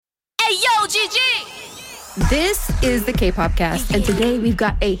Hey, yo, Gigi! This is the K-Pop Cast, and today we've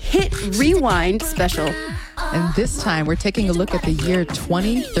got a Hit Rewind special. And this time, we're taking a look at the year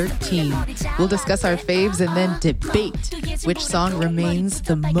 2013. We'll discuss our faves and then debate which song remains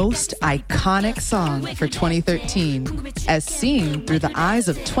the most iconic song for 2013, as seen through the eyes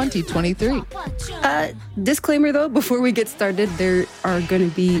of 2023. Disclaimer, though, before we get started, there are going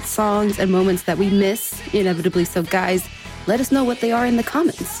to be songs and moments that we miss, inevitably. So, guys, let us know what they are in the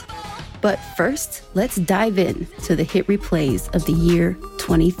comments. But first, let's dive in to the hit replays of the year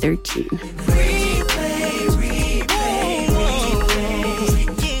 2013.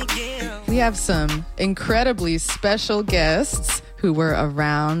 We have some incredibly special guests who were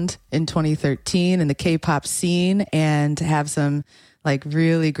around in 2013 in the K-pop scene and have some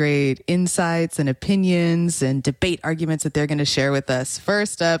really great insights and opinions and debate arguments that they're going to share with us.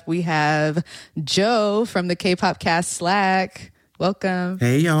 First up, we have Joe from the K-Pop Cast Slack. Welcome.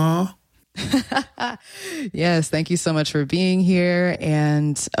 Hey, y'all. Yes, thank you so much for being here.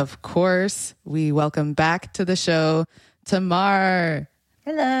 And of course, we welcome back to the show Tamar.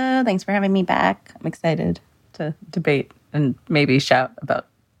 Hello, thanks for having me back. I'm excited to debate and maybe shout about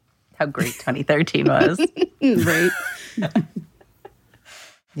how great 2013 was. Right.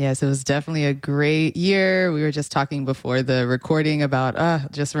 Yes, it was definitely a great year. We were just talking before the recording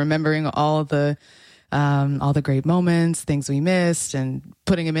about just remembering all the great moments, things we missed, and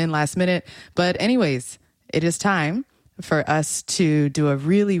putting them in last minute. But anyways, it is time for us to do a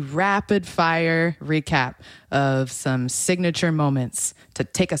really rapid fire recap of some signature moments to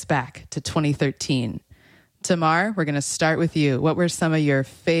take us back to 2013. Tamar, we're going to start with you. What were some of your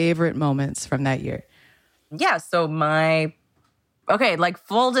favorite moments from that year? Yeah, so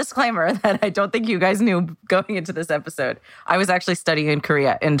full disclaimer that I don't think you guys knew going into this episode. I was actually studying in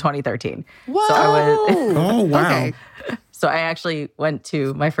Korea in 2013. Whoa! So Oh, wow. Okay. So I actually went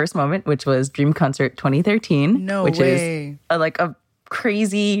to my first moment, which was Dream Concert 2013. No which way. is a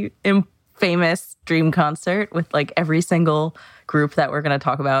crazy, famous Dream Concert with every single group that we're going to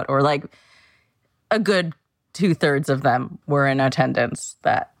talk about, or a good 2/3 of them were in attendance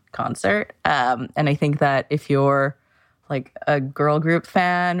that concert. And I think that if you're a girl group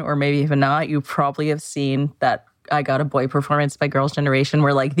fan, or maybe even not, you probably have seen that I Got a Boy performance by Girls' Generation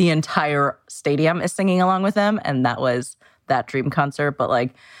where the entire stadium is singing along with them. And that was that Dream Concert. But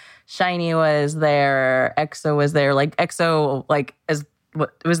SHINee was there, EXO was there. EXO, it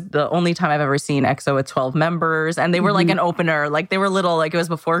was the only time I've ever seen EXO with 12 members. And they were an opener. They were little, it was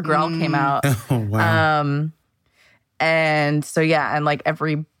before Girl came out. Oh, wow. And so, yeah, and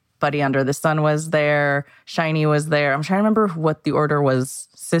everybody under the sun was there. SHINee was there. I'm trying to remember what the order was.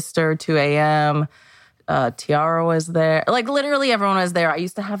 Sister, 2 a.m., Tiara was there. Literally everyone was there. I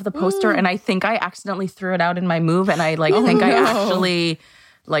used to have the poster, and I think I accidentally threw it out in my move, and I I actually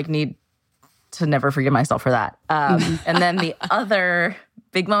need to never forgive myself for that. And then the other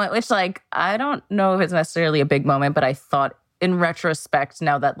big moment, which I don't know if it's necessarily a big moment, but I thought in retrospect,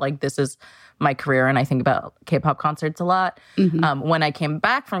 now that this is my career and I think about K-pop concerts a lot. When I came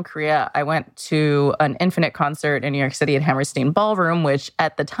back from Korea, I went to an Infinite concert in New York City at Hammerstein Ballroom, which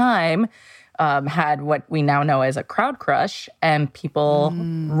at the time had what we now know as a crowd crush. And people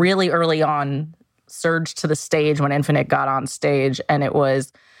really early on surged to the stage when Infinite got on stage. And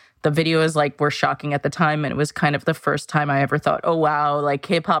the videos were shocking at the time. And it was kind of the first time I ever thought, oh, wow,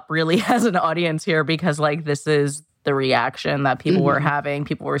 K-pop really has an audience here, because this is the reaction that people were having.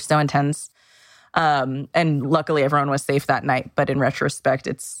 People were so intense. And luckily everyone was safe that night. But in retrospect,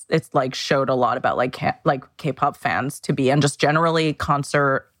 it's showed a lot about K-pop fans to be, and just generally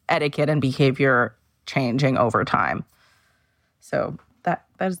concert etiquette and behavior changing over time. So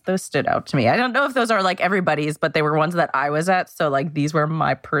those stood out to me. I don't know if those are everybody's, but they were ones that I was at. So these were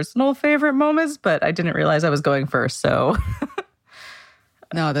my personal favorite moments, but I didn't realize I was going first. So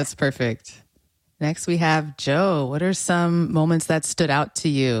No, that's perfect. Next, we have Joe. What are some moments that stood out to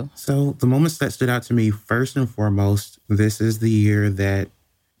you? So the moments that stood out to me, first and foremost, this is the year that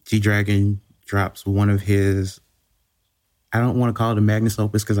G-Dragon drops one of his, I don't want to call it a magnus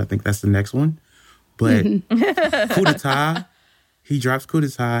opus because I think that's the next one, but Coup d'etat. He drops Coup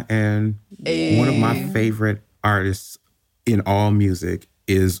d'etat, and one of my favorite artists in all music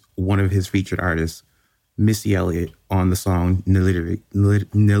is one of his featured artists, Missy Elliott, on the song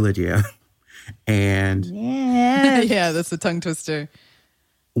Nilydia. And yeah, that's a tongue twister.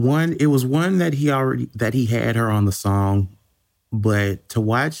 It was one that he had her on the song, but to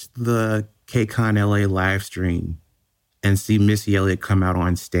watch the KCON LA live stream and see Missy Elliott come out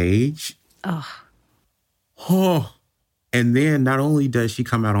on stage. And then not only does she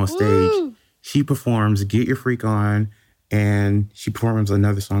come out on stage, she performs Get Your Freak On and she performs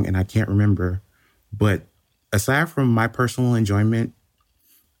another song, and I can't remember. But aside from my personal enjoyment,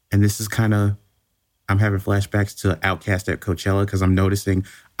 and this is kind of, I'm having flashbacks to Outkast at Coachella because I'm noticing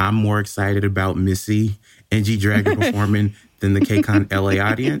I'm more excited about Missy and G-Dragon performing than the KCON LA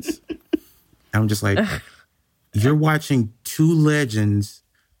audience. I'm just like, you're watching two legends,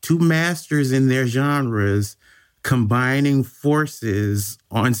 two masters in their genres, combining forces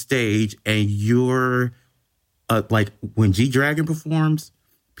on stage, and you're like, when G-Dragon performs,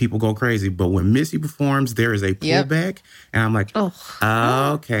 people go crazy. But when Missy performs, there is a pullback. And I'm like,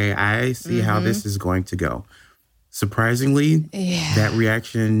 okay, I see how this is going to go. Surprisingly, that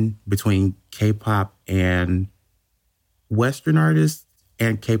reaction between K-pop and Western artists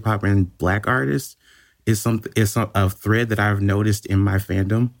and K-pop and Black artists is a thread that I've noticed in my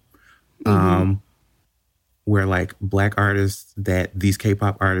fandom. Where like Black artists that these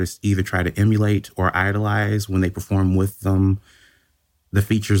K-pop artists either try to emulate or idolize when they perform with them, the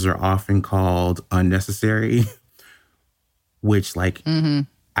features are often called unnecessary, which like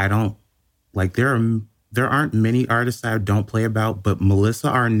I don't like. There aren't many artists I don't play about, but Melissa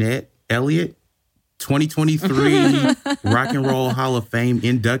Arnett Elliott, 2023 Rock and Roll Hall of Fame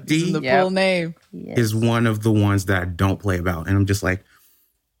inductee, the full name, is one of the ones that I don't play about, and I'm just like,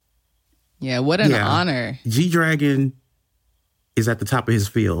 yeah, what an honor. G-Dragon is at the top of his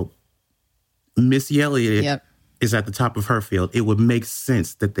field. Missy Elliott is at the top of her field. It would make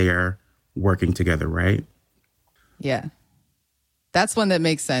sense that they are working together, right? Yeah. That's one that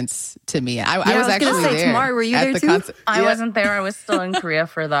makes sense to me. I was actually say, there. Tamar, were you there too? I wasn't there. I was still in Korea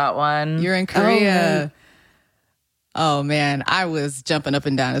for that one. You're in Korea. Oh, man. I was jumping up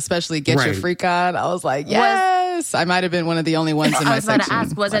and down, especially Get Your Freak On. I was like, yes. I might have been one of the only ones in my section. I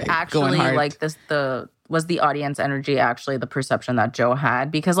was about to ask, was it actually like this, was the audience energy actually the perception that Joe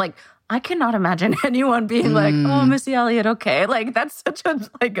had? Because like, I cannot imagine anyone being like, oh, Missy Elliott, okay. Like, that's such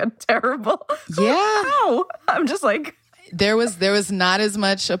a terrible. Yeah. I'm just like. There was not as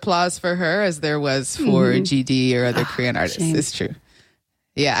much applause for her as there was for GD or other Korean artists. Shame. It's true.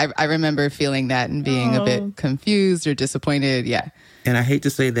 Yeah, I remember feeling that and being a bit confused or disappointed. Yeah. And I hate to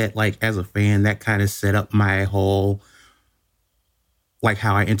say that, like, as a fan, that kind of set up my whole, like,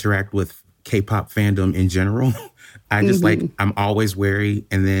 how I interact with K-pop fandom in general. I just, like, I'm always wary.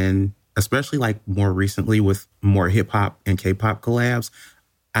 And then, especially, like, more recently with more hip-hop and K-pop collabs,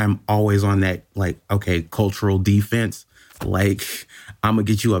 I'm always on that, like, okay, cultural defense. Like, I'm going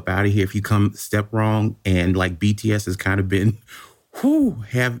to get you up out of here if you come step wrong. And, like, BTS has kind of been,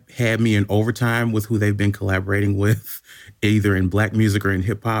 have had me in overtime with who they've been collaborating with, either in Black music or in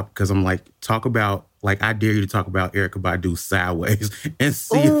hip hop. Because I'm like, talk about, like, I dare you to talk about Erykah Badu Sideways and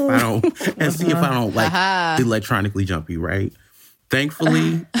see if I don't like electronically jumpy, right?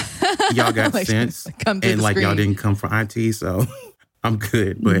 Thankfully, y'all got sense, and like y'all didn't come for Auntie, so I'm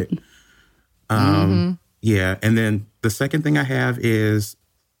good. But yeah, and then the second thing I have is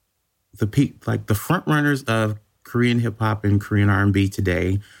the front runners of Korean hip hop and Korean R&B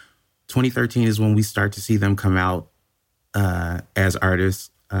today. 2013 is when we start to see them come out as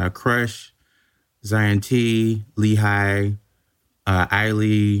artists. Crush, Zion T, Lehigh,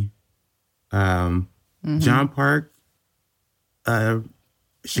 Iley, John Park. I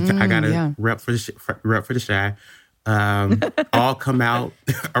gotta rep for the Shy. All come out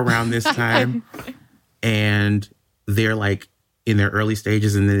around this time, and they're like in their early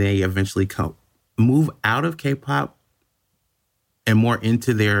stages, and then they eventually move out of K-pop and more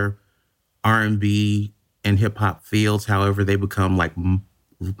into their R&B and hip hop fields. However, they become like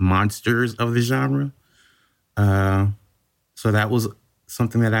monsters of the genre. So that was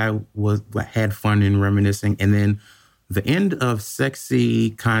something that I had fun in reminiscing. And then the end of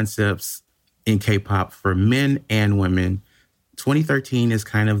sexy concepts in K-pop for men and women. 2013 is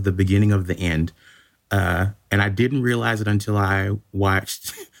kind of the beginning of the end. And I didn't realize it until I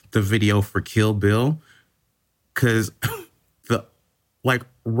watched the video for Kill Bill. Because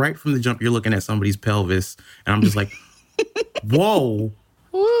right from the jump, you're looking at somebody's pelvis. And I'm just like, whoa.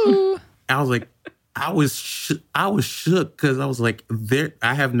 Woo. I was like, I was shook because I was like,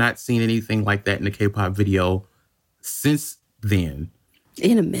 I have not seen anything like that in a K-pop video since then.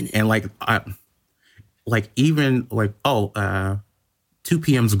 In a minute. And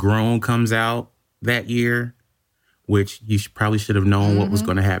 2PM's Grown comes out that year, which you probably should have known what was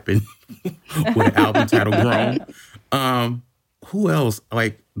going to happen with an album titled Grown. Who else?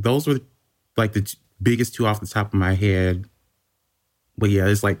 Like, those were like the biggest two off the top of my head. But yeah,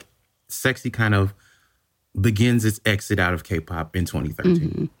 it's like sexy kind of begins its exit out of K-pop in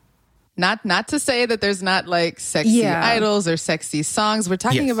 2013. Not to say that there's not like sexy idols or sexy songs. We're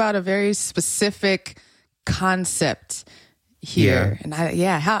talking about a very specific concept here. And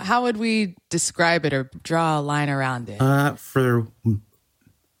how would we describe it or draw a line around it?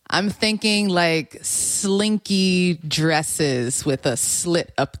 I'm thinking like slinky dresses with a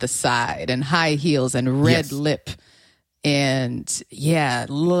slit up the side and high heels and red lip and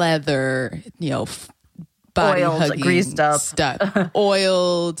leather, body oiled, hugging, greased up stuff,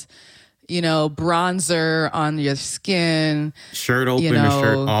 oiled, bronzer on your skin, shirt open or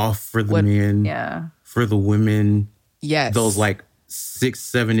shirt off for the men. Yeah. For the women. Yes. Those like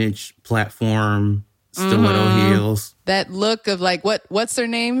 6-7 inch platform stiletto heels. That look of like what's her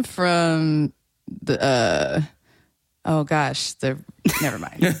name from the never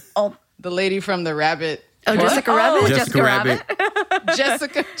mind. The lady from the Rabbit. Oh, Jessica Rabbit? Jessica Rabbit.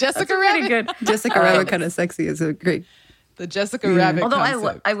 Jessica Rabbit. Good. Jessica Rabbit kind of sexy is a great. The Jessica Rabbit Although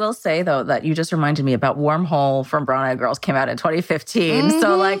concept. I will say, though, that you just reminded me about Wormhole from Brown Eyed Girls came out in 2015.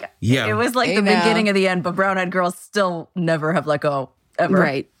 So, like, it was like the beginning of the end, but Brown Eyed Girls still never have let go, ever.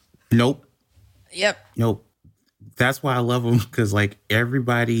 Right. Nope. Yep. Nope. That's why I love them, because, like,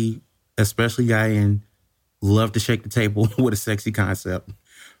 everybody, especially Guyan, love to shake the table with a sexy concept.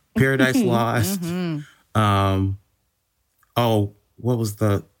 Paradise Lost. What was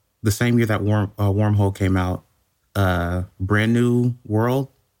the same year that Wormhole came out? Brand New World,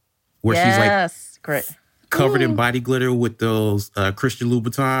 where she's like great. covered in body glitter with those Christian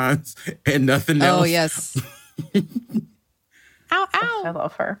Louboutins and nothing else. Oh, yes. Ow. I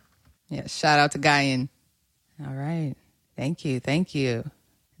love her. Yeah, shout out to Guyan. All right. Thank you.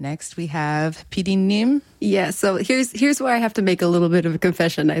 Next, we have PD Nim. Yeah, so here's where I have to make a little bit of a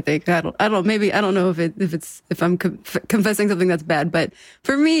confession. I think I don't know if I'm confessing something that's bad, but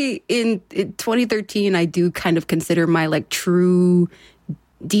for me in 2013, I do kind of consider my like true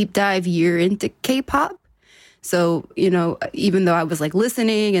deep dive year into K-pop. So even though I was like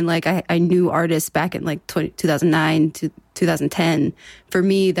listening and like I knew artists back in like 2009 to 2010, for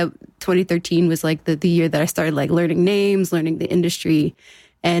me that 2013 was like the year that I started like learning names, learning the industry.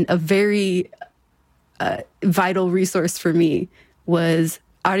 And a very vital resource for me was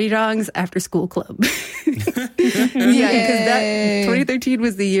Arirang's After School Club. Because that 2013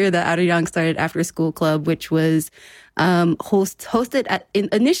 was the year that Arirang started After School Club, which was hosted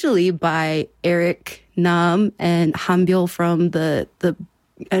initially by Eric Nam and Hanbyul from the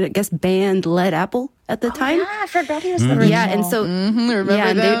I guess band Led Apple at the time. Yeah, I forgot he was the original. Yeah, and so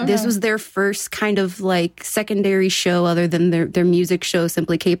this was their first kind of like secondary show other than their music show,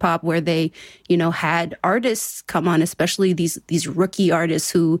 Simply K-pop, where they, had artists come on, especially these rookie artists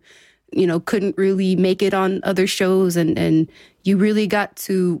who, couldn't really make it on other shows, and you really got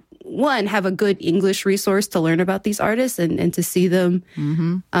to have a good English resource to learn about these artists and to see them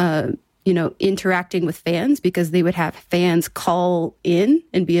interacting with fans, because they would have fans call in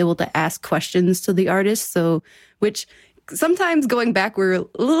and be able to ask questions to the artists. So, which sometimes going back, were a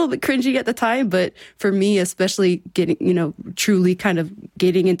little bit cringy at the time, but for me, especially getting, truly kind of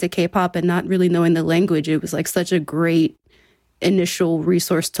getting into K-pop and not really knowing the language, it was like such a great initial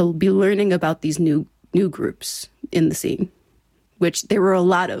resource to be learning about these new groups in the scene, which there were a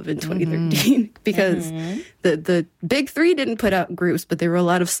lot of in 2013 because the big three didn't put out groups, but there were a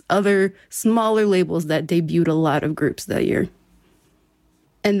lot of other smaller labels that debuted a lot of groups that year.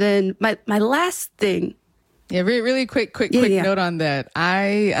 And then my last thing. Yeah, really quick note on that.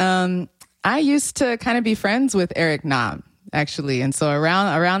 I used to kind of be friends with Eric Nam, actually. And so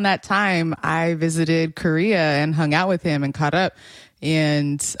around that time, I visited Korea and hung out with him and caught up.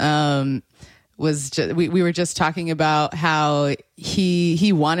 And we were just talking about how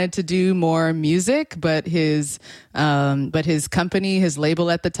he wanted to do more music, but his company, his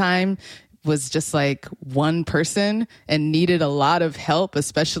label at the time, was just like one person and needed a lot of help,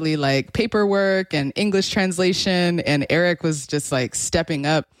 especially like paperwork and English translation. And Eric was just like stepping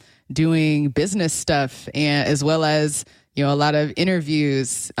up, doing business stuff, and as well as a lot of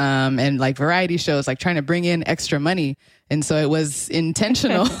interviews and like variety shows, like trying to bring in extra money. And so it was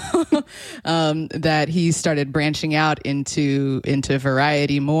intentional that he started branching out into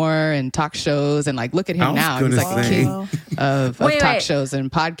variety more and talk shows, and like look at him now, he's like the king of talk shows and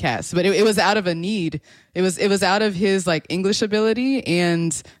podcasts. But it was out of a need. It was out of his like English ability,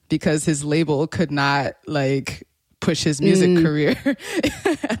 and because his label could not like push his music career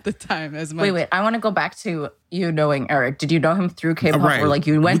at the time as much. Wait, I want to go back to you knowing Eric. Did you know him through K-pop, or like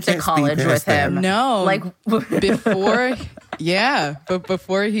you went to college with him? No, like before, but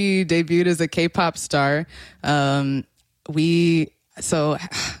before he debuted as a K-pop star, I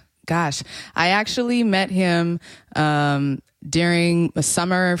actually met him during the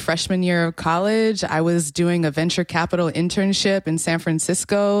summer freshman year of college, I was doing a venture capital internship in San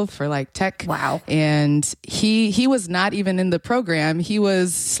Francisco for like tech. Wow. And he was not even in the program. He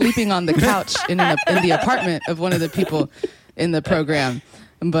was sleeping on the couch in the apartment of one of the people in the program.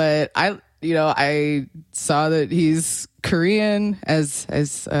 But I saw that he's Korean, as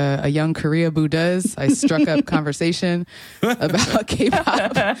a young Koreaboo does. I struck up conversation about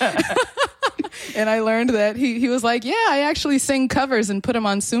K-pop. And I learned that he was like, yeah, I actually sing covers and put them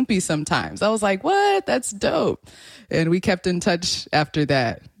on Soompi sometimes. I was like, what? That's dope. And we kept in touch after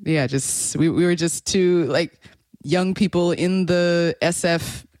that. Yeah, we were just two like young people in the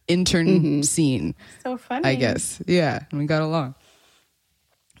SF intern scene. So funny. I guess. Yeah. And we got along.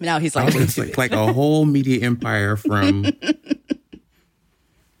 Now he's like, it's like a whole media empire from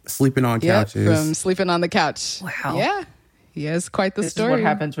sleeping on couches. From sleeping on the couch. Wow. Yeah. He has quite the This story. is what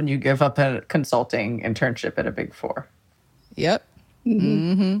happens when you give up a consulting internship at a Big Four. Yep.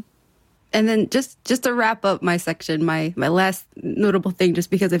 And then just to wrap up my section, my last notable thing, just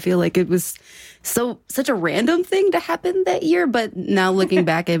because I feel like it was such a random thing to happen that year, but now looking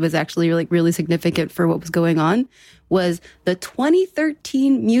back, it was actually like really significant for what was going on, was the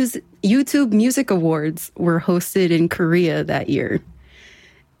 2013 YouTube Music Awards were hosted in Korea that year.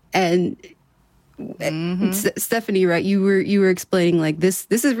 And Stephanie, right? You were explaining like this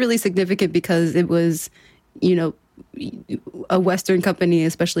is really significant because it was, a Western company,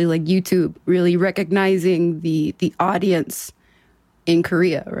 especially like YouTube, really recognizing the audience in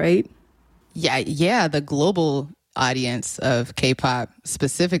Korea, right? Yeah, the global audience of K-pop,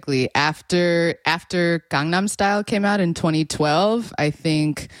 specifically after Gangnam Style came out in 2012. I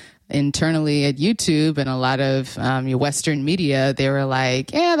think internally at YouTube and a lot of Western media, they were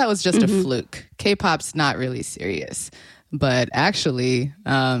like, yeah, that was just a fluke. K-pop's not really serious. But actually,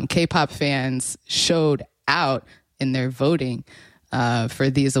 K-pop fans showed out in their voting for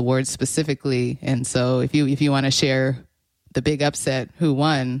these awards specifically. And so if you want to share the big upset, who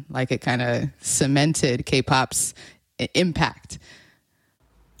won, like it kind of cemented K-pop's impact.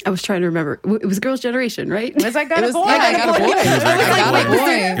 I was trying to remember. It was Girls' Generation, right? Was I Got a Boy? Yeah, I Got a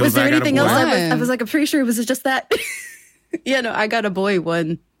Boy. It Was there anything else? Boy. I was like, I'm pretty sure it was just that. Yeah, no, I Got a Boy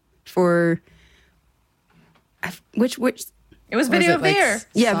won for which It was Video of the Year.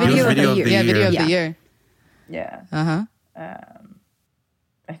 yeah, Video of the Year. Yeah, Video of Yeah. the Year. Yeah. Uh-huh.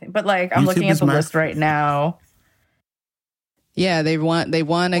 I think, but like I'm YouTube looking at is the my- list right now. Yeah, they won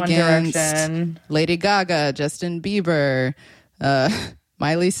One against Direction. Lady Gaga, Justin Bieber,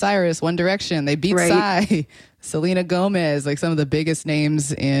 Miley Cyrus, One Direction. They beat Right. Psy, Selena Gomez, like some of the biggest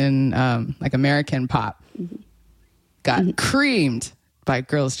names in like American pop. Got creamed by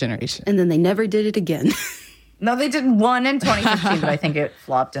Girls' Generation. And then they never did it again. No, they did one in 2015, but I think it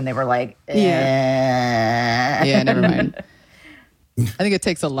flopped, and they were like, Yeah, never mind. I think it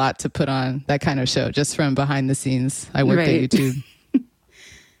takes a lot to put on that kind of show, just from behind the scenes. I worked Right. at YouTube.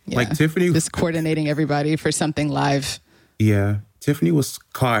 Yeah. Like Tiffany, Just coordinating everybody for something live. yeah, Tiffany was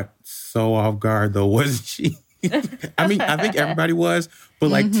caught so off guard though, wasn't she? I mean, I think everybody was,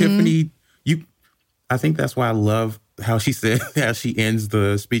 but like Tiffany, I think that's why I love how she said, how she ends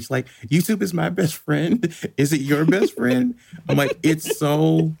the speech, like, YouTube is my best friend. Is it your best friend? I'm like, it's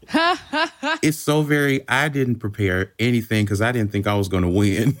so very, I didn't prepare anything because I didn't think I was going to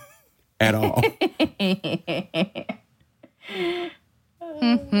win at all.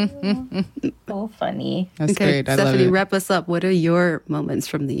 so funny. That's great. I love Stephanie, it. wrap us up. What are your moments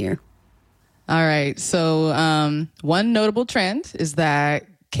from the year? All right. So one notable trend is that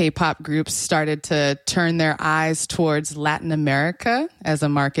K-pop groups started to turn their eyes towards Latin America as a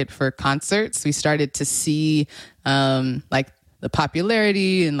market for concerts. We started to see like the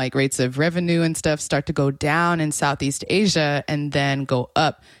popularity and like rates of revenue and stuff start to go down in Southeast Asia and then go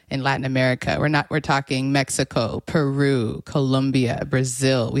up in Latin America. We're talking Mexico, Peru, Colombia,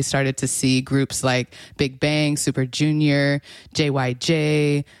 Brazil. We started to see groups like Big Bang, Super Junior,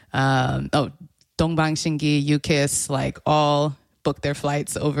 JYJ, Dongbang Shingi, UKIS, like all book their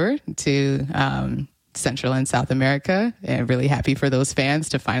flights over to Central and South America, and really happy for those fans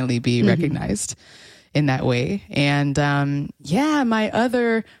to finally be recognized in that way. And my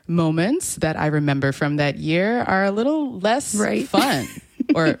other moments that I remember from that year are a little less fun,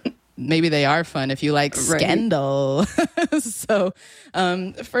 or maybe they are fun if you like scandal. So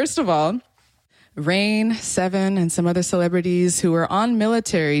first of all, Rain, Seven, and some other celebrities who were on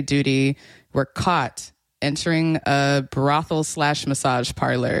military duty were caught entering a brothel / massage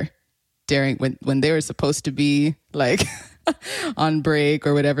parlor during when they were supposed to be like on break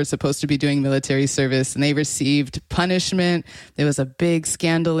or whatever, supposed to be doing military service, and they received punishment. There was a big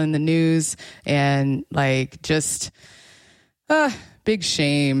scandal in the news, and like just big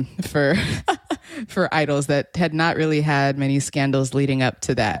shame for for idols that had not really had many scandals leading up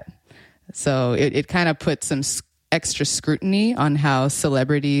to that. So it kind of put some extra scrutiny on how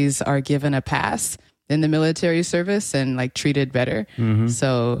celebrities are given a pass in the military service and like treated better. Mm-hmm.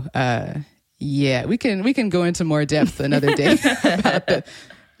 So yeah, we can go into more depth another day about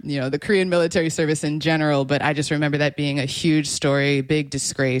the Korean military service in general, but I just remember that being a huge story, big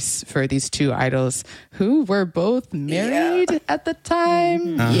disgrace for these two idols who were both married at the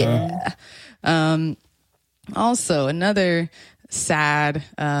time. Uh-huh. Yeah. Also, another sad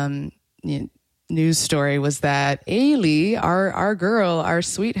news story was that Ailey, our girl, our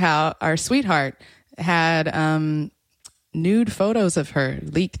sweetheart, had nude photos of her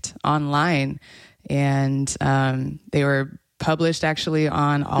leaked online, and they were published actually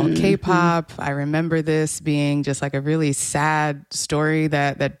on All K-Pop. I remember this being just like a really sad story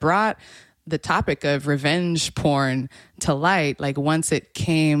that brought the topic of revenge porn to light. Like once it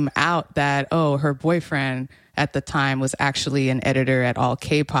came out that, oh, her boyfriend at the time was actually an editor at All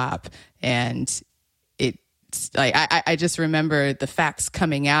K-Pop. And like I just remember the facts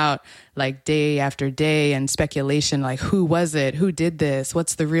coming out like day after day and speculation, like who was it? Who did this?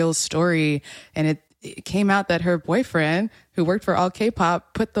 What's the real story? And it came out that her boyfriend, who worked for All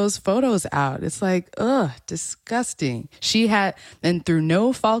K-Pop, put those photos out. It's like, ugh, disgusting. She had, and through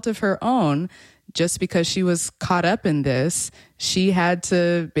no fault of her own, just because she was caught up in this, she had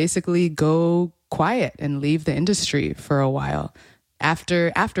to basically go quiet and leave the industry for a while.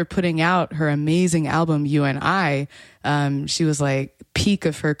 After putting out her amazing album, You and I, she was like peak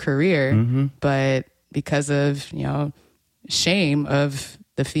of her career, but because of, shame of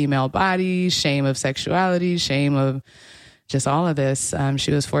the female body, shame of sexuality, shame of just all of this,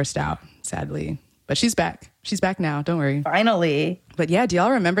 she was forced out, sadly. But she's back. She's back now. Don't worry. Finally. But yeah, do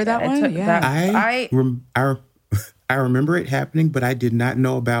y'all remember that one? Yeah. I remember it happening, but I did not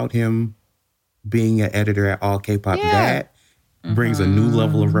know about him being an editor at All K-Pop. Yeah. That brings a new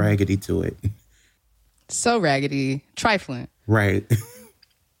level of raggedy to it. So raggedy. Trifling. Right.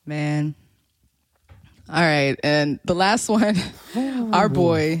 Man. All right. And the last one, our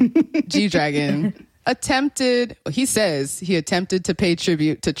boy, G-Dragon, attempted to pay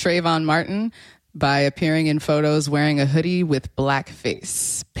tribute to Trayvon Martin by appearing in photos wearing a hoodie with black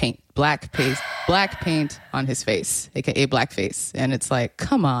paint on his face, aka blackface. And it's like,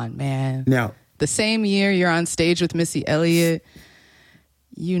 come on, man. Now, the same year you're on stage with Missy Elliott,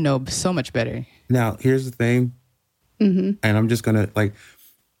 you know so much better. Now, here's the thing, and I'm just gonna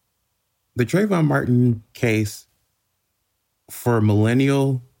the Trayvon Martin case for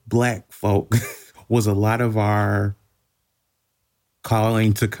millennial Black folk was a lot of our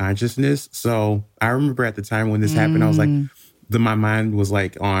calling to consciousness. So I remember at the time when this happened, I was like, my mind was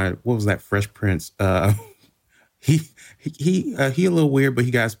like on, what was that, Fresh Prince? He a little weird, but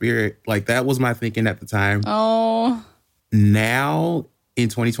he got spirit. Like that was my thinking at the time. Oh. Now in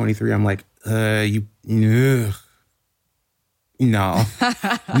 2023, I'm like, no.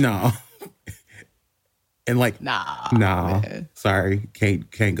 And like, no, sorry,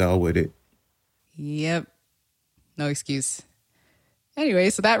 can't go with it. Yep. No excuse. Anyway,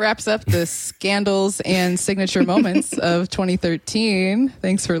 so that wraps up the scandals and signature moments of 2013.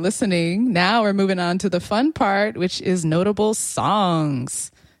 Thanks for listening. Now we're moving on to the fun part, which is notable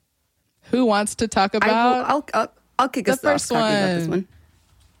songs. Who wants to talk about? I'll kick us off. The first one.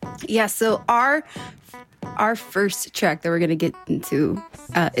 Yeah. So our first track that we're gonna get into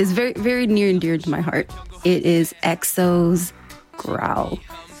is very, very near and dear to my heart. It is EXO's Growl.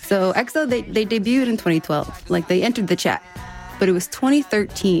 So EXO, they debuted in 2012. Like they entered the chat. But it was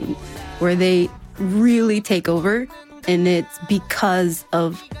 2013 where they really take over. And it's because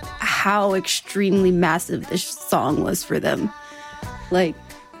of how extremely massive this song was for them. Like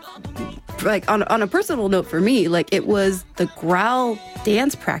on a personal note for me, like it was the Growl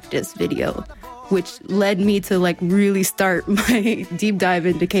dance practice video, which led me to like really start my deep dive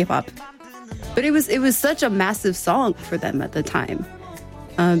into K-pop. But it was such a massive song for them at the time.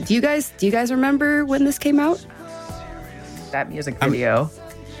 Do you guys remember when this came out? That music video.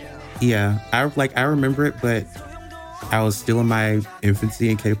 I remember it, but I was still in my infancy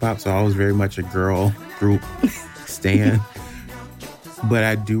in K-pop, so I was very much a girl group stan. But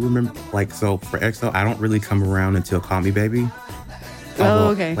I do remember, so for EXO, I don't really come around until Call Me Baby.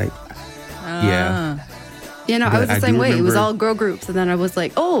 Okay. Yeah. You know, I was the same way. It was all girl groups, and then I was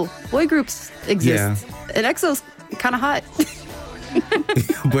like, oh, boy groups exist. Yeah. And EXO's kind of hot.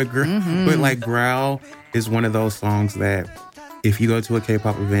 but Growl is one of those songs that if you go to a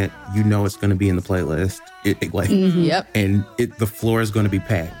K-pop event, you know it's going to be in the playlist. And the floor is going to be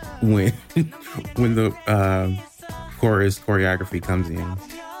packed when the choreography comes in.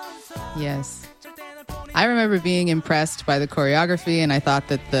 Yes. I remember being impressed by the choreography, and I thought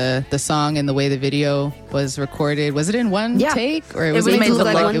that the song and the way the video was recorded, was it in one take? Or it was made to look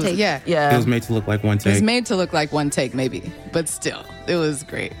like one take. It was made to look like one take. It was made to look like one take, maybe. But still, it was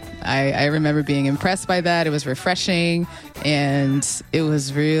great. I remember being impressed by that. It was refreshing, and it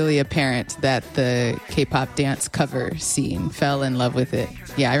was really apparent that the K-pop dance cover scene fell in love with it.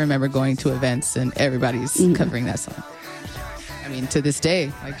 Yeah, I remember going to events and everybody's covering that song. I mean, to this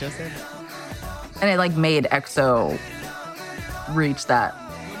day, like Joe said. And it like made EXO reach that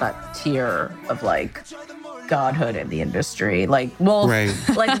tier of like godhood in the industry. Like Wolf,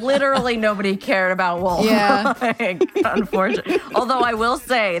 like literally nobody cared about Wolf. Yeah. Like, unfortunately. Although I will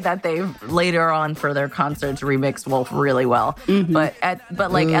say that they later on for their concerts remixed Wolf really well. But at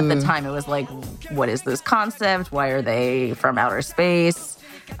the time it was like, what is this concept? Why are they from outer space?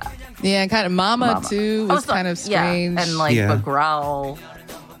 Yeah, and kind of Mama too was kind of strange. And like Bagrowl,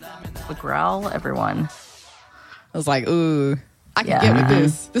 everyone. I was like, ooh, I can get with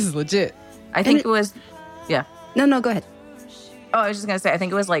this. This is legit. I think it was, No, go ahead. Oh, I was just going to say, I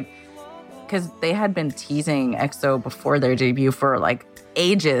think it was like, because they had been teasing EXO before their debut for like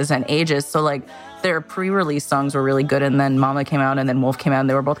ages and ages. So like their pre-release songs were really good. And then Mama came out and then Wolf came out and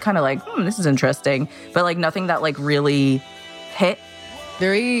they were both kind of like, this is interesting. But like nothing that like really hit.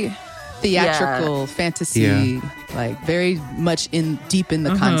 Very theatrical fantasy, like very much deep in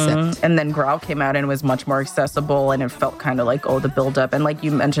the concept. And then Growl came out and was much more accessible, and it felt kind of like the build up. And like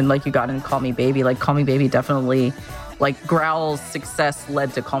you mentioned, like you got in Call Me Baby. Like Call Me Baby definitely, like Growl's success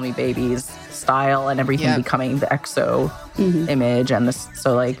led to Call Me Baby's style and everything becoming the EXO image. And this,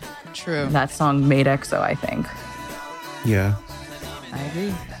 so like, true, that song made EXO, I think. Yeah, I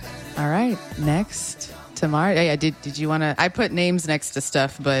agree. All right, next. Tamar, did you want to? I put names next to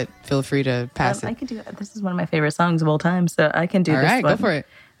stuff, but feel free to pass it. I could do it. This is one of my favorite songs of all time, so I can do this one. All right, go for it.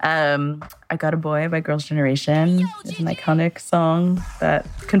 I Got a Boy by Girls' Generation. It's an iconic song that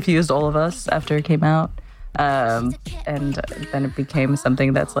confused all of us after it came out. And then it became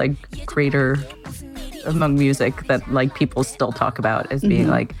something that's like greater among music that like people still talk about as being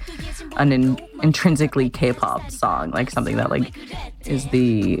like an intrinsically K-pop song, like something that like is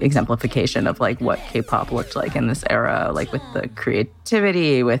the exemplification of like what K-pop looked like in this era, like with the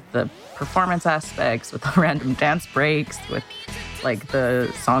creativity, with the performance aspects, with the random dance breaks, with like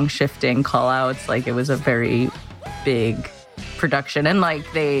the song shifting call outs. Like it was a very big production. And like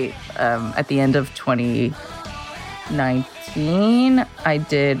they at the end of 2019, I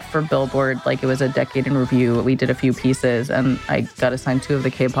did for Billboard, like it was a decade in review. We did a few pieces and I got assigned 2 of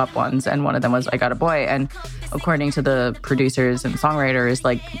the K-pop ones, and one of them was I Got a Boy. And according to the producers and songwriters,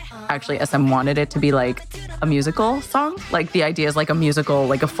 like actually SM wanted it to be like a musical song. Like the idea is like a musical,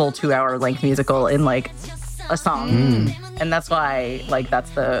 like a full 2-hour length musical in like a song. And that's why like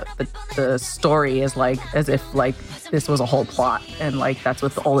that's the story is like as if like this was a whole plot, and like that's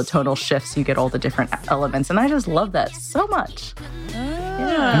with all the tonal shifts you get all the different elements, and I just love that so much.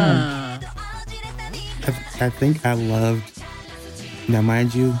 I think I loved, now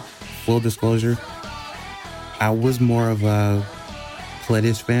mind you, full disclosure, I was more of a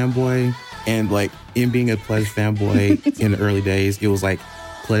Pledis fanboy, and like in being a Pledis fanboy in the early days, it was like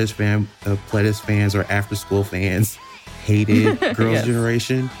Pledis fans or after school fans hated Girls'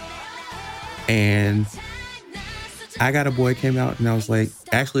 Generation. And I Got a Boy came out and I was like,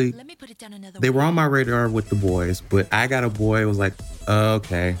 actually, they were on my radar with the boys, but I Got a Boy was like,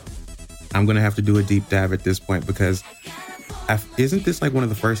 okay, I'm going to have to do a deep dive at this point, because isn't this like one of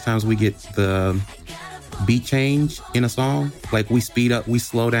the first times we get the beat change in a song? Like we speed up, we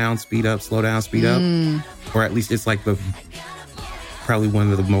slow down, speed up, slow down, speed up. Or at least it's like probably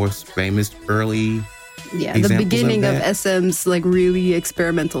one of the most famous early the beginning of SM's like really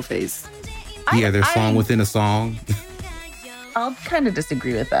experimental phase. Their song within a song. I'll kind of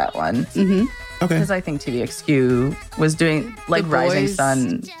disagree with that one. Okay. Because I think TVXQ was doing like Rising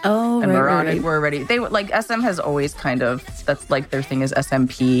Sun and Moronic were already, they like SM has always kind of, that's like their thing is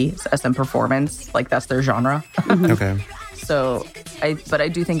SMP, SM performance, like that's their genre. Okay. So I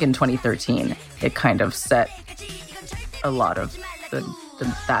do think in 2013 it kind of set a lot of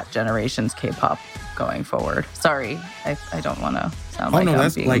that generation's K-pop going forward. Sorry, I don't want to sound like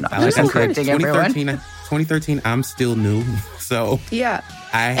I'm being obnoxious and correcting everyone. 2013, I'm still new, so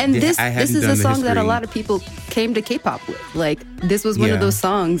this is a song that a lot of people came to K-pop with. Like this was one of those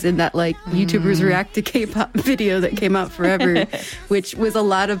songs in that like YouTubers react to K-pop video that came out forever, which was a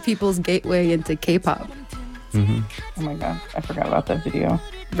lot of people's gateway into K-pop. Oh my god, I forgot about that video.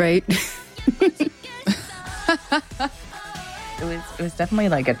 Right. it was definitely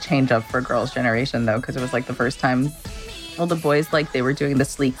like a change up for Girls' Generation though, because it was like the first time all the boys like they were doing the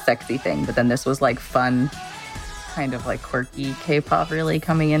sleek, sexy thing, but then this was like fun, kind of like quirky K-pop really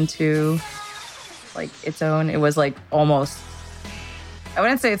coming into like its own. It was like almost, I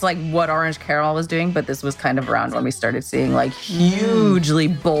wouldn't say it's like what Orange Caramel was doing, but this was kind of around when we started seeing like hugely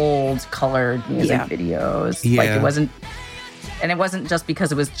bold colored music videos. Yeah. Like it wasn't just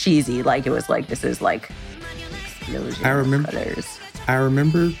because it was cheesy. Like it was like, this is like explosion of colors. I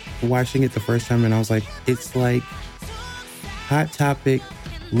remember watching it the first time and I was like, it's like Hot Topic,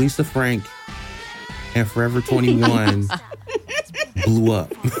 Lisa Frank, and Forever 21 blew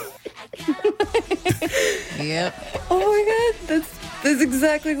up. Yep. Oh my God, that's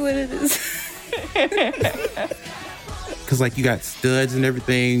exactly what it is. Because like you got studs and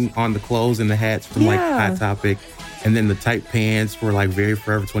everything on the clothes and the hats from like Hot Topic, and then the tight pants were like very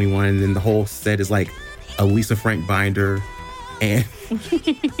Forever 21, and then the whole set is like a Lisa Frank binder. And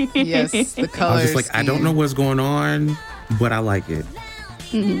Yes, the colors. I was just like, I don't know what's going on, but I like it.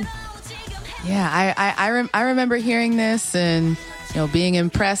 Yeah, I remember hearing this and being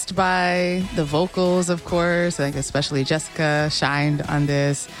impressed by the vocals, of course. Like especially Jessica shined on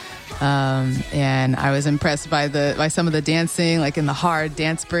this, and I was impressed by some of the dancing, like in the hard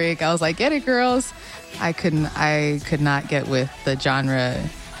dance break. I was like, get it, girls! I could not get with the genre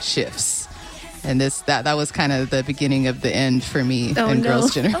shifts, and that was kind of the beginning of the end for me in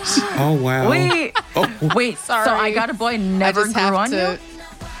Girls' Generation. Oh wow! Wait, sorry. So I Got a Boy never grew on you? No.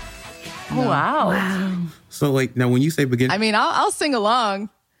 Oh, wow. So like now, when you say beginning, I mean, I'll sing along.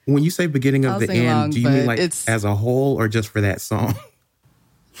 when you say beginning of I'll the sing end, along, do you mean but like it's- as a whole or just for that song?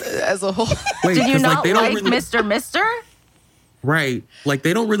 As a whole. Wait, Did you 'cause, not they don't like really- Mr. Mister? Right, like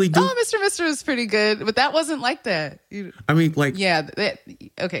they don't really do. Oh, Mr. Mister was pretty good, but that wasn't like that. I mean, like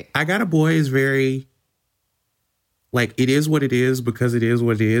Okay. I Got a Boy is very like it is what it is because it is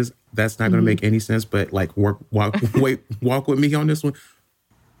what it is. That's not going to make any sense. But like walk with me on this one.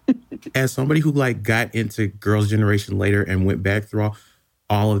 As somebody who like got into Girls' Generation later and went back through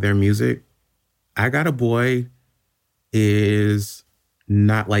all of their music, I Got a Boy is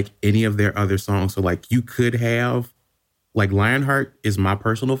not like any of their other songs. So like you could have like Lionheart is my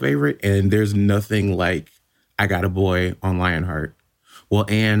personal favorite, and there's nothing like I Got a Boy on Lionheart. Well,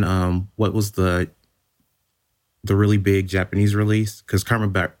 and what was the really big Japanese release? Because Karma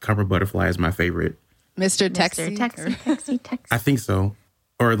Butterfly is my favorite. Mr. Taxi. Taxi. I think so.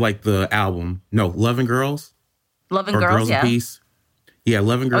 Or like the album. No, Love and Girls. Love and Or Girls, Girls yeah. in Peace. Yeah,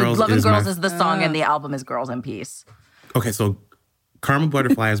 Love and Girls. Love and is Girls my, is the song, and the album is Girls in Peace. Okay, so Karma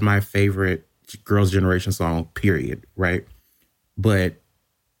Butterfly is my favorite Girls' Generation song, period, right? But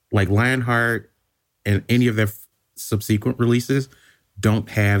like Lionheart and any of their subsequent releases don't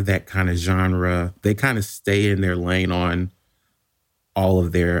have that kind of genre. They kind of stay in their lane on most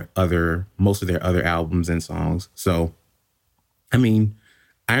of their other albums and songs. So, I mean,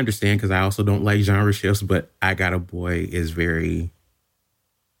 I understand because I also don't like genre shifts, but I Got a Boy is very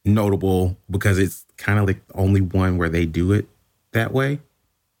notable because it's kind of like the only one where they do it that way.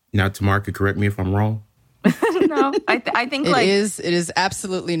 Now, Tamar could correct me if I'm wrong. No, I think It like is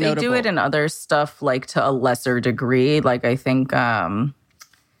absolutely they notable. do it in other stuff like to a lesser degree. Like I think Catch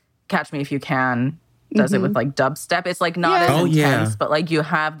Me If You Can does it with like dubstep. It's like not as intense, but like you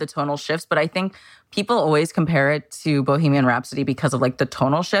have the tonal shifts. But I think people always compare it to Bohemian Rhapsody because of like the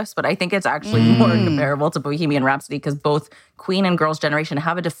tonal shifts. But I think it's actually more comparable to Bohemian Rhapsody because both Queen and Girls' Generation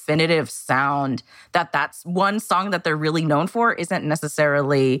have a definitive sound that's one song that they're really known for isn't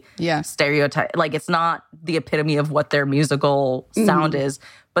necessarily stereotype. Like it's not the epitome of what their musical sound is,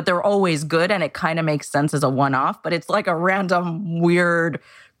 but they're always good. And it kind of makes sense as a one-off, but it's like a random, weird,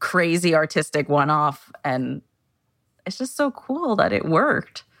 crazy artistic one-off. And it's just so cool that it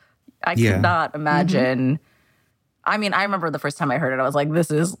worked. I could not imagine. I mean, I remember the first time I heard it, I was like,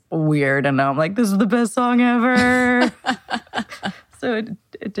 this is weird. And now I'm like, this is the best song ever. So it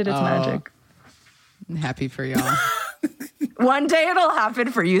did its magic. I'm happy for y'all. One day it'll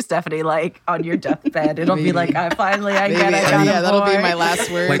happen for you, Stephanie, like on your deathbed. It'll be like, I got that'll be my last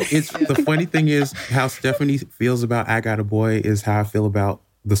word. Like it's the funny thing is how Stephanie feels about I Got a Boy is how I feel about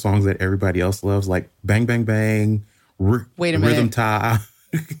the songs that everybody else loves, like Bang Bang Bang, Wait a minute. Rhythm Tie.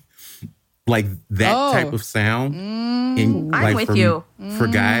 Like that type of sound. In, I'm like with you. For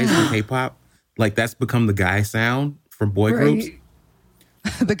guys in K-pop, like that's become the guy sound for boy groups.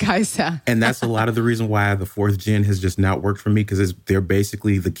 The guy sound. And that's a lot of the reason why the fourth gen has just not worked for me because they're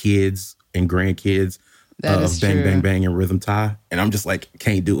basically the kids and grandkids That of is Bang true. Bang Bang and Rhythm Tie. And I'm just like,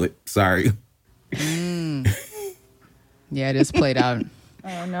 can't do it. Sorry. Yeah, it is played out.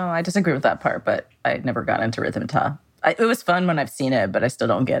 Oh, no, I disagree with that part, but I never got into Rhythm Ta. It was fun when I've seen it, but I still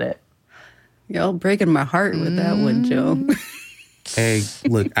don't get it. Y'all breaking my heart with that one, Joe. Hey,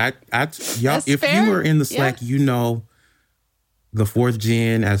 look, y'all, That's if fair. you were in the Slack, you know the fourth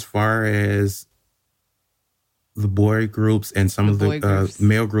gen as far as the boy groups and some of boy the groups.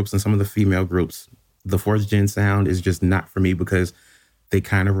 male groups and some of the female groups. The fourth gen sound is just not for me because they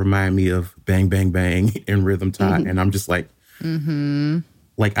kind of remind me of Bang Bang Bang and Rhythm Tot, and I'm just like,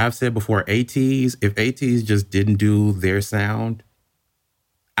 like I've said before, ATs. If ATs just didn't do their sound,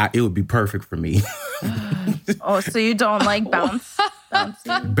 it would be perfect for me. Oh, so you don't like bounce?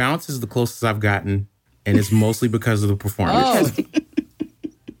 Bouncy? Bounce is the closest I've gotten, and it's mostly because of the performance.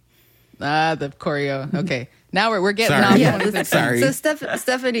 The choreo. Okay, now we're getting Sorry. off. Yeah, one of the sorry. things. So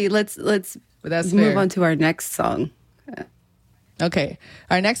Stephanie, let's But that's move fair. on to our next song. Okay,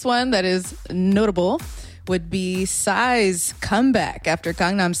 our next one that is notable would be Psy's comeback after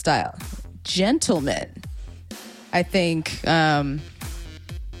Gangnam Style, Gentleman. I think,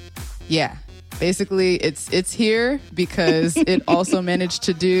 yeah. Basically, it's here because it also managed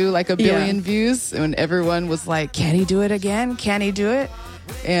to do like 1 billion views when everyone was like, can he do it again? Can he do it?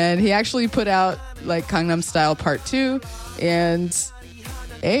 And he actually put out like Gangnam Style Part 2, and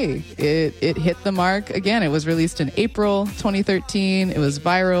hey, it hit the mark again. It was released in April 2013. It was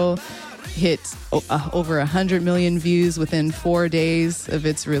viral, hit over 100 million views within 4 days of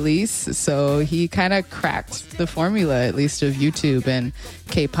its release. So he kind of cracked the formula, at least of YouTube and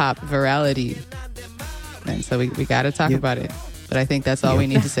K-pop virality. And so we got to talk about it. But I think that's all we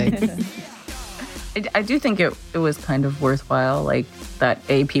need to say. I do think it was kind of worthwhile, like that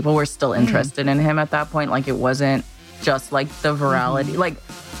people were still interested in him at that point. Like it wasn't just like the virality. Like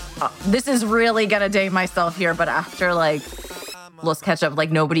this is really gonna date myself here, but after like Los Ketchup,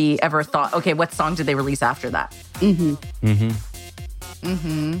 like nobody ever thought, okay, what song did they release after that?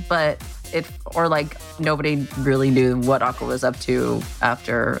 But like nobody really knew what Aqua was up to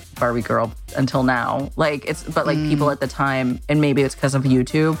after Barbie Girl until now. Like people at the time, and maybe it's because of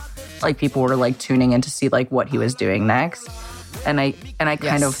YouTube, like people were like tuning in to see like what he was doing next. And I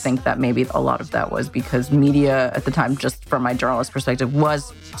kind of think that maybe a lot of that was because media at the time, just from my journalist perspective,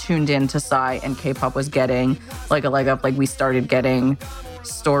 was tuned in to Psy, and K-pop was getting like a leg up. Like we started getting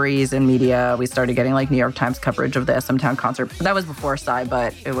stories in media. We started getting like New York Times coverage of the SM Town concert. That was before Psy,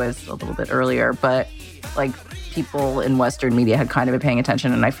 but it was a little bit earlier. But like people in Western media had kind of been paying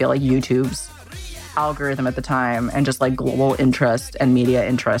attention, and I feel like YouTube's algorithm at the time and just like global interest and media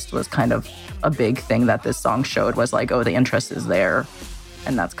interest was kind of a big thing that this song showed, was like, oh, the interest is there.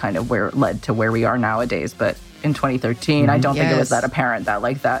 And that's kind of where it led to where we are nowadays. But in 2013, I don't think it was that apparent that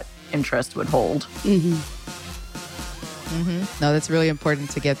like that interest would hold. No, that's really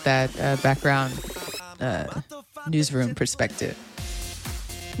important to get that background newsroom perspective.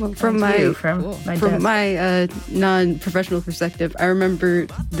 Well, from From my non-professional perspective, I remember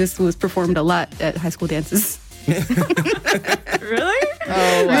this was performed a lot at high school dances. Really?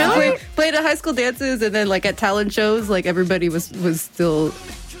 Oh, wow. Really? Played at high school dances, and then like at talent shows, like everybody was still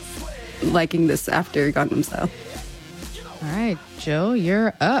liking this after Gangnam Style. All right, Joe,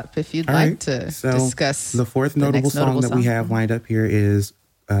 you're up if you'd All like right, to so discuss the fourth notable next song that we have lined up here is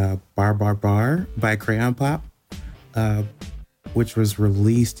Bar Bar Bar by Crayon Pop, which was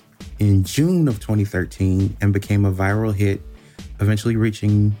released in June of 2013 and became a viral hit, eventually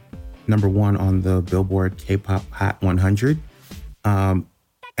reaching #1 on the Billboard K-pop Hot 100.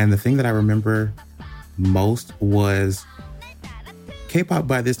 And the thing that I remember most was K-pop.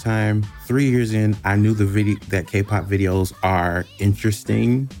 By this time, 3 years in, I knew that K-pop videos are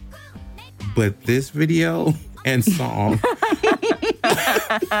interesting, but this video and song,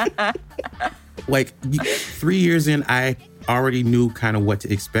 like 3 years in, I already knew kind of what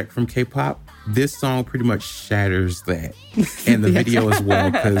to expect from K-pop. This song pretty much shatters that, and the video as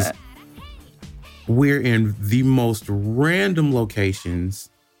well, because we're in the most random locations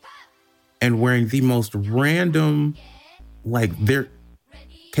and wearing the most random, like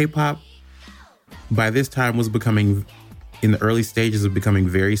K-pop by this time was becoming, in the early stages of becoming,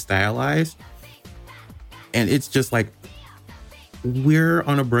 very stylized. And it's just like, we're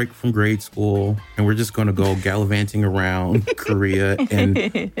on a break from grade school and we're just going to go gallivanting around Korea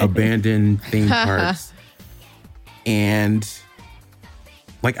and abandoned theme parks. And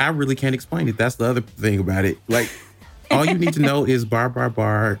like, I really can't explain it. That's the other thing about it. Like, all you need to know is Bar Bar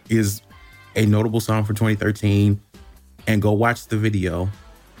Bar is a notable song for 2013, and go watch the video.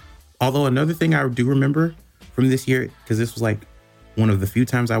 Although another thing I do remember from this year, because this was like one of the few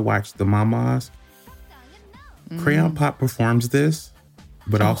times I watched the Mamas, Crayon Pop performs this,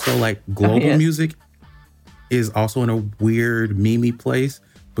 but also like global music is also in a weird meme-y place,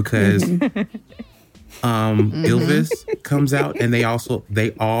 because Ylvis comes out, and they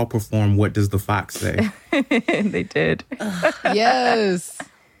all perform "What Does the Fox Say?" They did. Yes.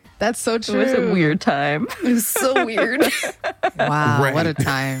 That's so It true. was a weird time. It was so weird. Wow, Right. what a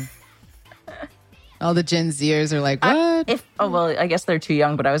time. All the Gen Zers are like, what? I guess they're too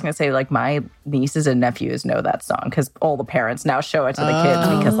young, but I was going to say, like, my nieces and nephews know that song because all the parents now show it to the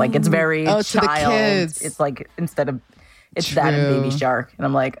kids because, like, it's very Oh, to the child. kids. It's like, instead of, it's that and True. Baby Shark. And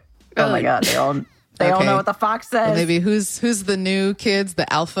I'm like, oh my God, they all know what the fox says. Well, maybe who's the new kids,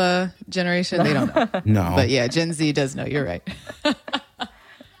 the alpha generation? They don't know. No, But yeah, Gen Z does know. You're right.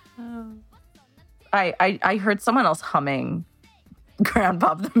 I heard someone else humming Ground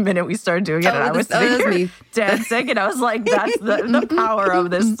Pop the minute we started doing it. Oh, And I was that was sitting me. here dancing, and I was like, that's the power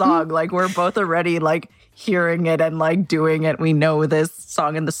of this song. Like, we're both already, like, hearing it and, like, doing it. We know this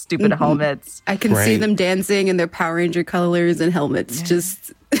song in the stupid helmets. I can see Right. them dancing in their Power Ranger colors and helmets.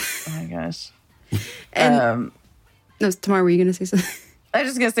 Just Oh my gosh. and no, Tamara, were you gonna say something? I was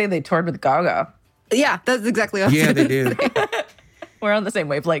just going to say they toured with Gaga. Yeah, that's exactly what I was yeah, gonna they did. We're on the same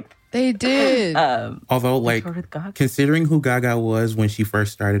wavelength. They did. Although, like, toured with Gaga. considering who Gaga was when she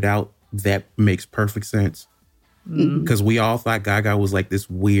first started out, that makes perfect sense. Because we all thought Gaga was like this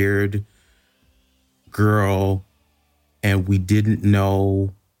weird girl, and we didn't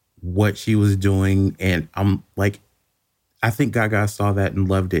know what she was doing. And I'm like, I think Gaga saw that and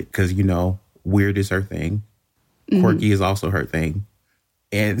loved it because, you know, weird is her thing. Quirky is also her thing.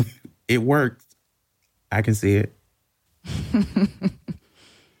 And it worked. I can see it.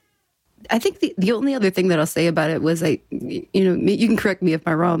 I think the only other thing that I'll say about it was, like, you know, you can correct me if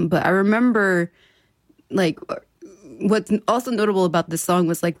I'm wrong, but I remember, like, what's also notable about this song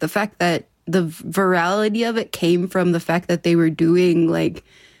was, like, the fact that the virality of it came from the fact that they were doing, like,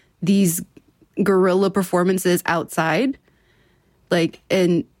 these guerrilla performances outside, like,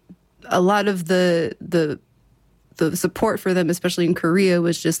 and a lot of the support for them, especially in Korea,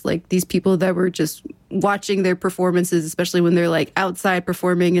 was just like these people that were just watching their performances, especially when they're like outside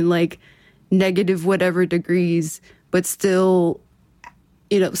performing in like negative whatever degrees, but still,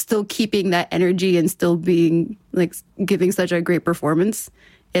 you know, still keeping that energy and still being like giving such a great performance.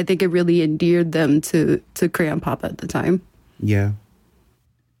 I think it really endeared them to Crayon Pop at the time. Yeah.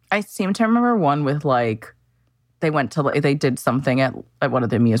 I seem to remember one with, like, they did something at one of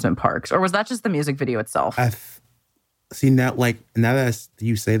the amusement parks. Or was that just the music video itself? See, now that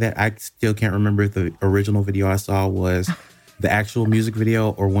you say that, I still can't remember if the original video I saw was the actual music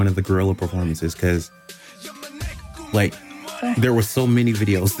video or one of the guerrilla performances, because, like, there were so many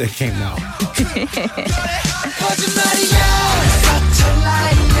videos that came out.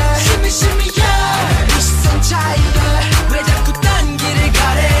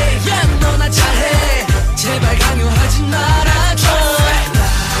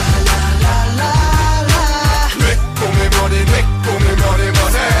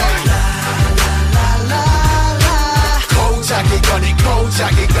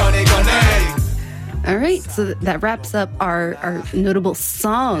 All right, so that wraps up our notable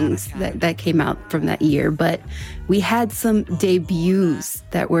songs that came out from that year. But we had some debuts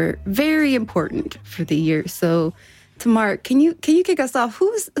that were very important for the year. So, Tamar, can you kick us off?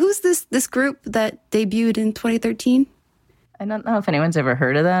 Who's this group that debuted in 2013? I don't know if anyone's ever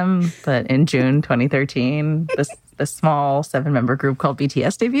heard of them, but in June 2013, this small 7-member group called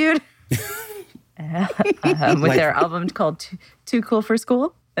BTS debuted with their album called Too Cool for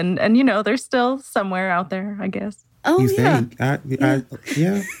School. And you know, they're still somewhere out there, I guess. Oh, You yeah. think?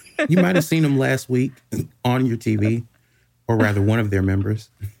 Yeah. You might have seen them last week on your TV, or rather one of their members.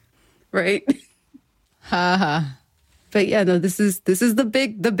 Right. Haha. But yeah, no, this is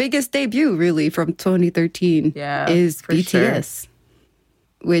the biggest debut really from 2013. Yeah, is for BTS,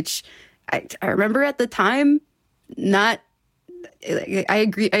 which I remember at the time. Not, I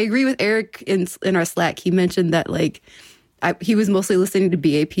agree with Eric in our Slack. He mentioned that like he was mostly listening to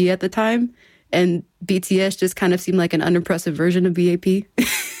BAP at the time, and BTS just kind of seemed like an unimpressive version of BAP.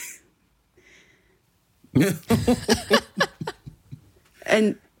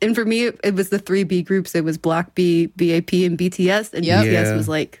 And for me, it was the 3 B groups. It was Block B, BAP, and BTS. And Yep. BTS Yeah. was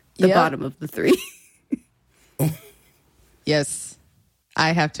like the Yep. bottom of the 3. Yes,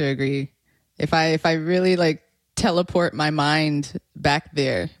 I have to agree. If I really like teleport my mind back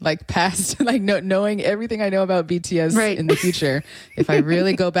there, like past, like knowing everything I know about BTS Right. in the future, if I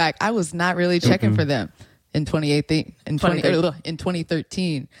really go back, I was not really checking for them in 2018, in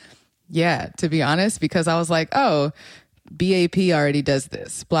 2013. Yeah, to be honest, because I was like, oh, BAP already does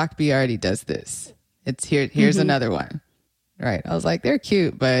this. Block B already does this. It's here's another one. Right. I was like, they're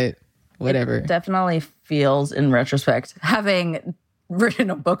cute, but whatever. Definitely feels in retrospect, having written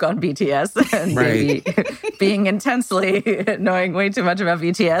a book on BTS and Right. maybe being intensely knowing way too much about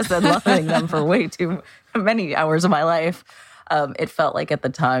BTS and loving them for way too many hours of my life. It felt like at the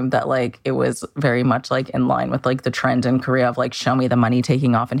time that like it was very much like in line with like the trend in Korea of like show me the money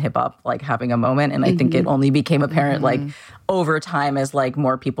taking off in hip hop, like having a moment. And I think it only became apparent like over time as like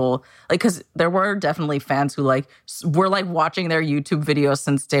more people like, because there were definitely fans who like were like watching their YouTube videos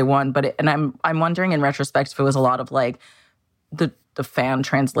since day one. But I'm wondering in retrospect if it was a lot of like the fan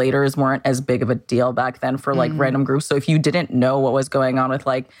translators weren't as big of a deal back then for like random groups. So if you didn't know what was going on with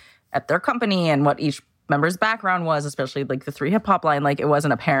like at their company and what each member's background was, especially like the 3 hip hop line, like it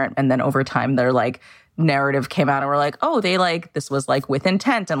wasn't apparent. And then over time, their like narrative came out and we're like, oh, they like, this was like with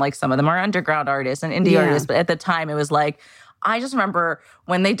intent. And like some of them are underground artists and indie artists. But at the time it was like, I just remember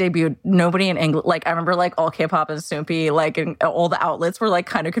when they debuted, nobody in English, like I remember like all K-pop and Soompi, like and all the outlets were like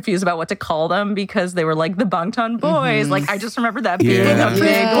kind of confused about what to call them because they were like the Bangtan Boys. Like I just remember that being a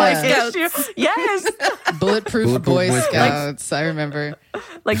big like issue. Yes. Bulletproof Boy Scouts. I remember.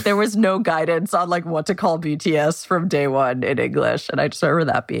 Like there was no guidance on like what to call BTS from day one in English. And I just remember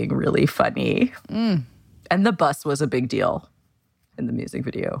that being really funny. And the bus was a big deal in the music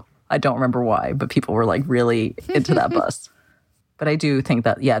video. I don't remember why, but people were like really into that bus. But I do think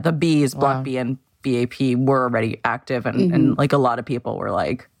that, yeah, the Bs, Block B and BAP were already active. And like a lot of people were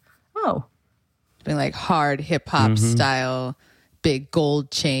like, oh. Doing like hard hip hop style, big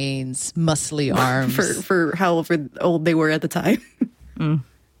gold chains, muscly arms. for however old they were at the time.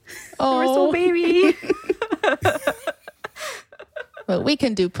 Oh, we're so baby. But we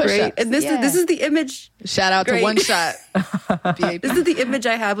can do push-ups. Right? And this is the image. Shout out to One Shot. This is the image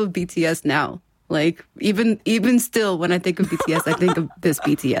I have of BTS now. Like even still, when I think of BTS, I think of this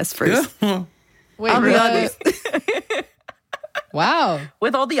BTS first. Wait, I'll be honest. Wow.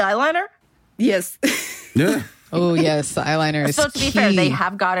 With all the eyeliner? Yes. Yeah. Oh, yes. The eyeliner is So to be fair, they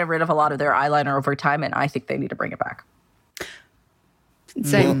have gotten rid of a lot of their eyeliner over time, and I think they need to bring it back.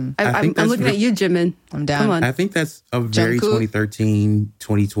 Same. Well, I I'm think that's looking at you, Jimin. I'm down. Come on. I think that's a very Jungkook. 2013,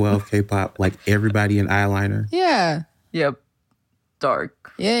 2012 K-pop, like everybody in eyeliner. Yeah. Yep.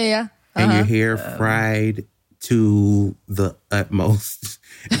 Dark. Yeah. And your hair fried to the utmost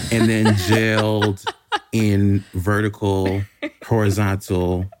and then gelled in vertical,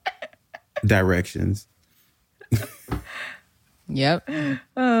 horizontal directions. Yep.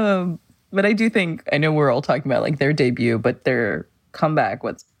 But I do think, I know we're all talking about like their debut, but their comeback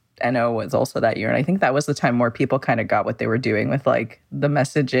was NO was also that year. And I think that was the time more people kind of got what they were doing with like the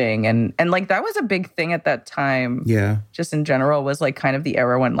messaging. And like that was a big thing at that time. Yeah. Just in general was like kind of the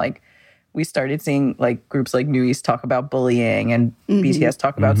era when like we started seeing like groups like New East talk about bullying and BTS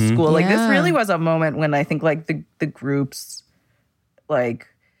talk about school. Like this really was a moment when I think like the groups like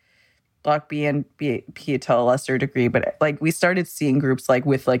Block B and BAP to a lesser degree, but like we started seeing groups like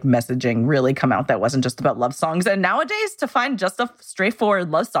with like messaging really come out that wasn't just about love songs. And nowadays to find just a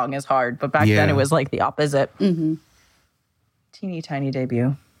straightforward love song is hard, but back then it was like the opposite. Teeny tiny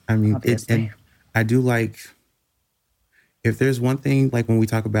debut. I mean, obviously. I do like, if there's one thing, like when we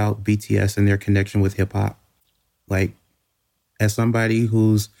talk about BTS and their connection with hip hop, like as somebody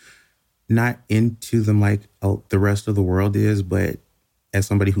who's not into them like the rest of the world is, but as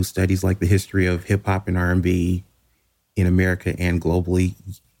somebody who studies like the history of hip hop and R&B in America and globally,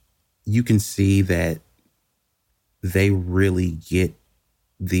 you can see that they really get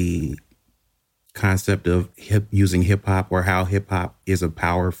the concept of using hip hop, or how hip hop is a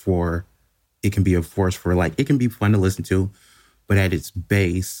power for, it can be a force for like, it can be fun to listen to, but at its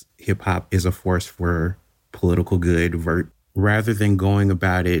base, hip hop is a force for political good, rather than going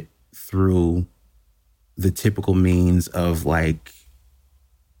about it through the typical means of like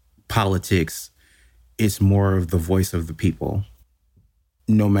politics. It's more of the voice of the people,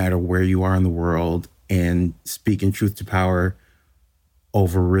 no matter where you are in the world, and speaking truth to power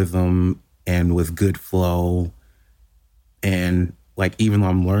over rhythm and with good flow. And like, even though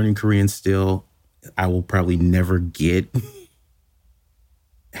I'm learning Korean still, I will probably never get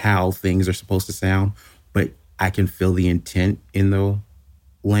how things are supposed to sound, but I can feel the intent in the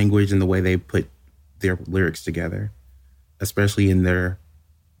language and the way they put their lyrics together, especially in their,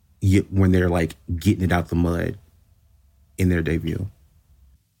 when they're like getting it out the mud in their debut.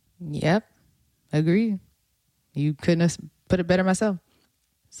 Yep. Agree. You couldn't have put it better myself.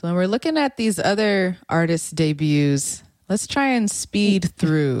 So when we're looking at these other artists' debuts, let's try and speed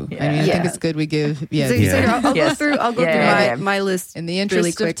through. I mean, I think it's good we give. So I'll go through my list in the interest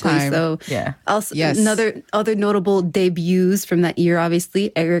really of quickly. time. So also other notable debuts from that year,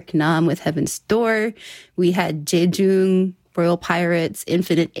 obviously Eric Nam with Heaven's Door. We had Jaejung, Royal Pirates,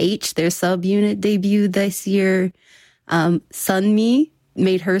 Infinite H, their subunit debut this year. Sunmi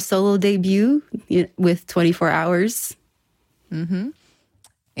made her solo debut with 24 Hours.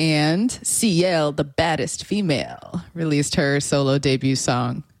 And CL, the baddest female, released her solo debut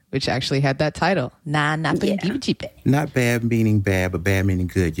song, which actually had that title. Nah, not yeah. Not bad meaning bad, but bad meaning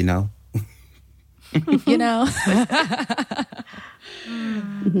good, you know? You know?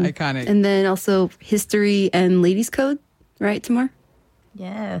 Iconic. And then also History and Ladies Code, right, Tamar?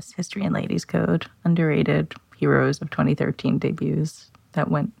 Yes, History and Ladies Code. Underrated heroes of 2013 debuts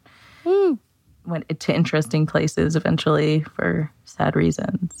that went to interesting places eventually for sad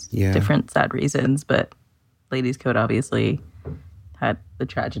reasons. Yeah. Different sad reasons, but Ladies Code obviously had the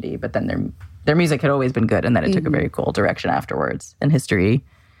tragedy, but then their music had always been good, and then it took a very cool direction afterwards. And History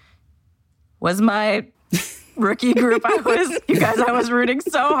was my rookie group. I was rooting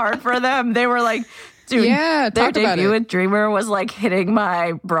so hard for them. They were like, dude, their debut with Dreamer was like hitting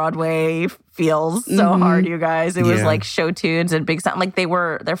my Broadway feels so hard, you guys. It was like show tunes and big sound. Like they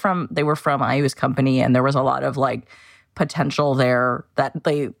were from IU's company, and there was a lot of like potential there that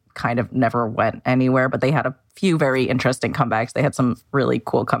they kind of never went anywhere, but they had a few very interesting comebacks. They had some really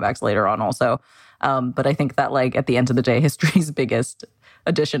cool comebacks later on also. But I think that like at the end of the day, History's biggest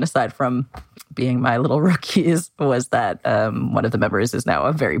addition, aside from being my little rookies, was that one of the members is now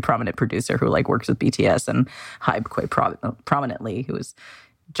a very prominent producer who like works with BTS and HYBE quite prominently, who is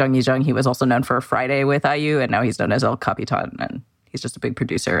Jung Yi-jung. He was also known for Friday with IU, and now he's known as El Capitan, and he's just a big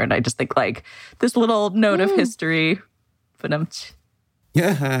producer. And I just think like this little note of history,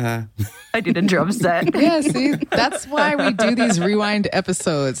 Yeah, I did a drum set. Yeah, see, that's why we do these rewind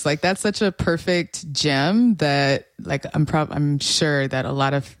episodes. Like that's such a perfect gem that like I'm sure that a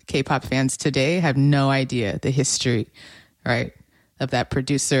lot of K-pop fans today have no idea the history, right, of that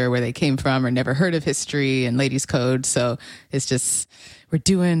producer, where they came from, or never heard of History and Ladies Code. So it's just, we're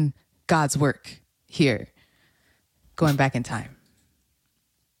doing God's work here, going back in time.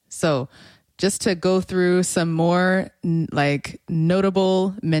 So just to go through some more like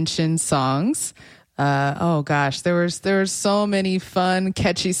notable mentioned songs. Oh gosh, there were so many fun,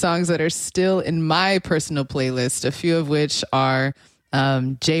 catchy songs that are still in my personal playlist. A few of which are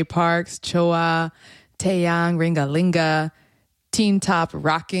Jay Park's Choa, Taeyang, Ringa Linga, Teen Top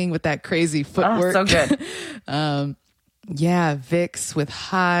Rocking with that crazy footwork. Oh, so good. Yeah, Vix with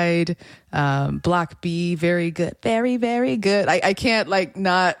Hyde, Block B, very good, very, very good. I can't like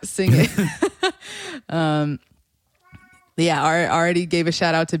not sing it. Yeah, I already gave a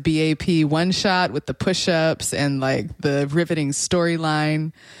shout out to BAP One Shot with the push-ups and like the riveting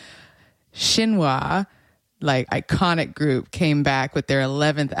storyline. Shinhwa, like iconic group, came back with their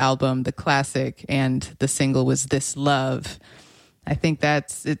 11th album, The Classic, and the single was This Love. I think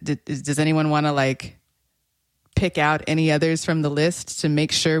that's it. Does anyone want to like pick out any others from the list to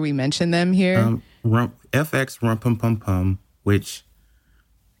make sure we mention them here? FX Rum Pum Pum Pum, which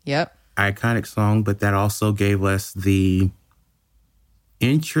iconic song, but that also gave us the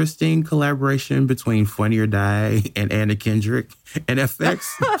interesting collaboration between Funny or Die and Anna Kendrick and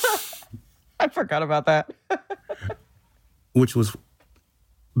FX. I forgot about that. Which was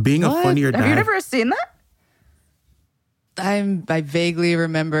being a Funny or Die. Have you never seen that? I vaguely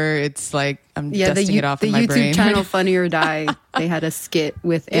remember. It's like I'm dusting it off in my brain. The YouTube channel Funny or Die, they had a skit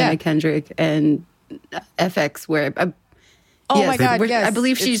with Anna Kendrick and FX where my God, yes. I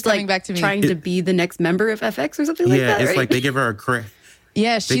believe she's like trying to be the next member of FX or something like that. Yeah, it's right? like they give her a crash.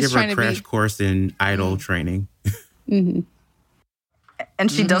 Yeah, she's trying to crash course in idol training. And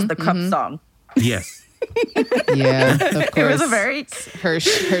she does the cup song. Yes. Yeah, of course. It was a very her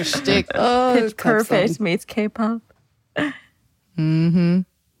shtick. Pitch Perfect meets K-pop.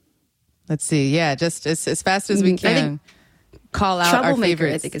 Let's see. Yeah, just as fast as we can. Call out our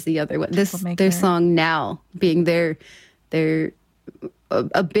favorites. I think is the other one. Their song Now being their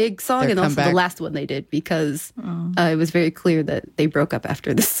a big song, and also the last one they did, because it was very clear that they broke up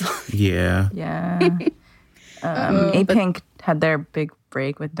after this song. Yeah. A-Pink had their big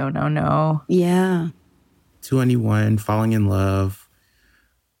break with No No No. Yeah. 2NE1, Falling in Love,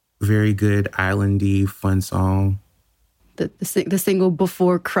 very good islandy fun song. The single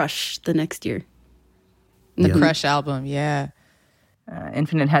before Crush the next year. The Crush album, yeah.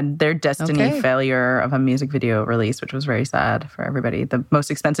 Infinite had their Destiny failure of a music video release, which was very sad for everybody. The most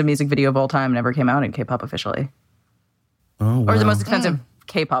expensive music video of all time never came out in K-pop officially. Oh, wow. Or the most expensive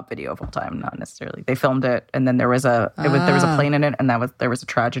K-pop video of all time, not necessarily. They filmed it, and then there was a plane in it, and there was a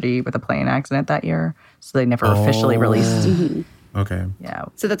tragedy with a plane accident that year, so they never officially released. Okay. Yeah.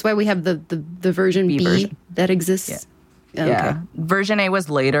 So that's why we have the version B version that exists. Yeah. Okay. Yeah. Version A was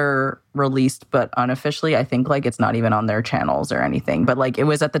later released, but unofficially, I think like it's not even on their channels or anything. But like it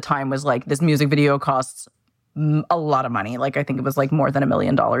was at the time was like this music video costs a lot of money. Like I think it was like more than $1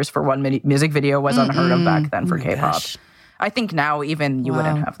 million for one music video was unheard of back then for K-pop. Gosh. I think now even you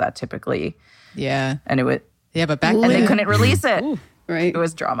wouldn't have that typically. Yeah. And it would. Yeah, but back And then. they couldn't release it. Right. It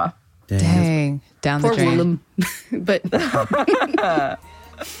was drama. Dang. Down Poor the drain. Willem. But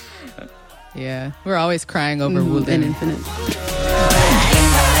Yeah. We're always crying over and Wooden. Infinite.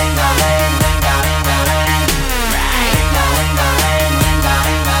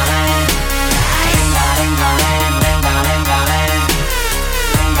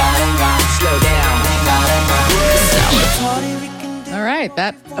 All right,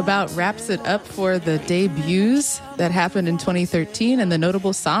 that about wraps it up for the debuts that happened in 2013 and the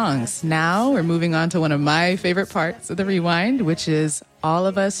notable songs. Now we're moving on to one of my favorite parts of the Rewind, which is all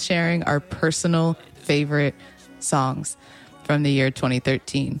of us sharing our personal favorite songs from the year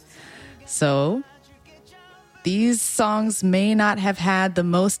 2013. So these songs may not have had the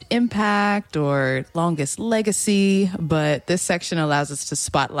most impact or longest legacy, but this section allows us to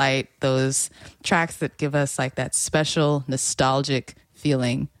spotlight those tracks that give us like that special nostalgic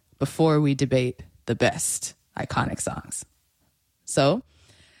feeling before we debate the best iconic songs. So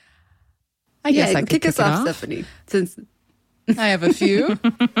I guess I could kick us off, Stephanie, since I have a few.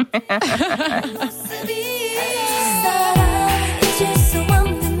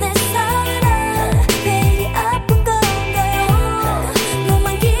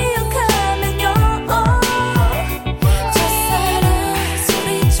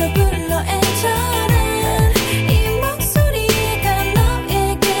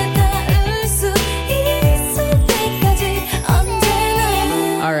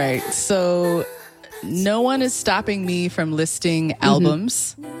 All right, so no one is stopping me from listing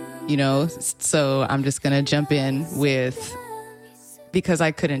albums, you know, so I'm just going to jump in with, because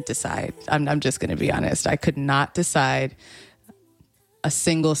I couldn't decide. I'm just going to be honest. I could not decide a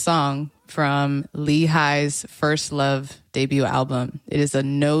single song from Lee High's First Love debut album. It is a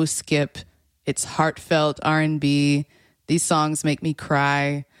no skip. It's heartfelt R&B. These songs make me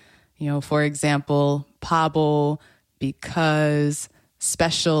cry. You know, for example, Pablo, Because,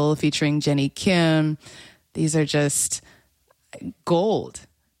 Special featuring Jenny Kim. These are just gold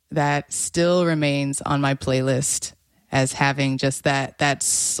that still remains on my playlist as having just that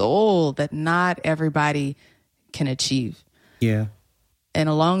soul that not everybody can achieve. Yeah. And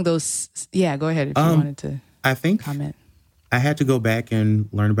along those, yeah, go ahead if you wanted to I think comment. I had to go back and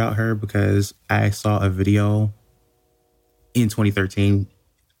learn about her because I saw a video in 2013.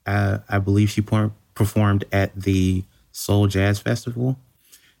 I believe she performed at the Seoul Jazz Festival,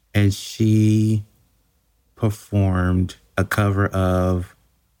 and she performed a cover of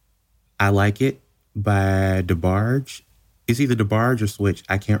I Like It by DeBarge. It's either DeBarge or Switch.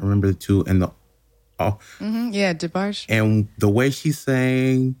 I can't remember the two. And Yeah, DeBarge. and the way she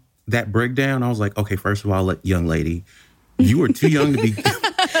sang that breakdown, I was like, okay, first of all, young lady, you were too young to be.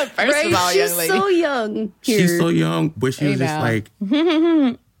 First right, of all, she's young lady. so young here. She's so young, but she was just like,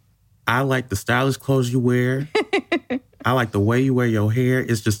 I like the stylish clothes you wear. I like the way you wear your hair.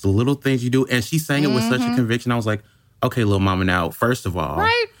 It's just the little things you do. And she sang it with such a conviction. I was like, okay, little mama, now, first of all,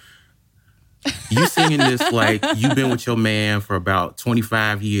 Right? you singing this like you've been with your man for about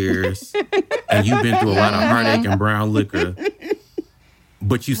 25 years and you've been through a lot of heartache and brown liquor,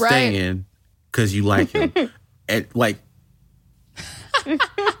 but you Right. staying because you like him. And like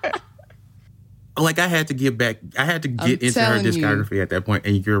I had to get back. I had to get into her telling you. discography at that point.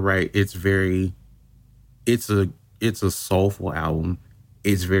 And you're right. It's a soulful album.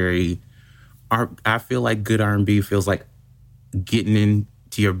 It's very, I feel like good R&B feels like getting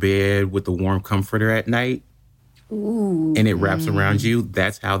into your bed with a warm comforter at night. Ooh. And it wraps around you.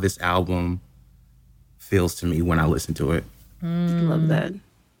 That's how this album feels to me when I listen to it. Love that.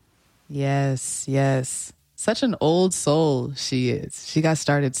 Yes, yes. Such an old soul she is. She got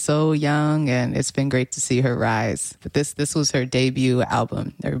started so young, and it's been great to see her rise. But this was her debut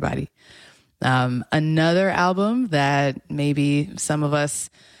album, everybody. Another album that maybe some of us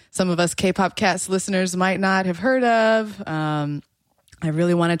K-pop Cats listeners might not have heard of. I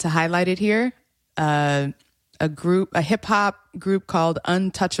really wanted to highlight it here. A hip hop group called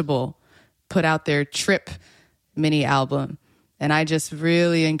Untouchable put out their Trip mini album. And I just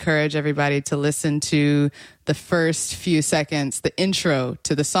really encourage everybody to listen to the first few seconds, the intro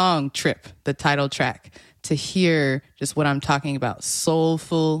to the song Trip, the title track, to hear just what I'm talking about.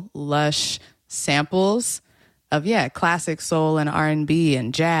 Soulful, lush samples of, classic soul and R&B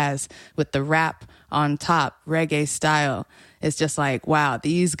and jazz with the rap on top, reggae style. It's just like, wow,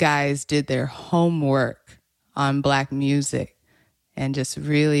 these guys did their homework on Black music and just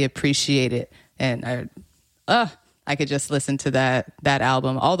really appreciate it. And I could just listen to that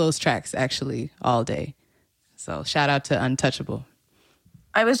album, all those tracks actually, all day. So shout out to Untouchable.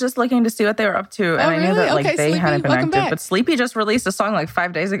 I was just looking to see what they were up to, and I knew that like they Sleepy, hadn't been active. back. But Sleepy just released a song like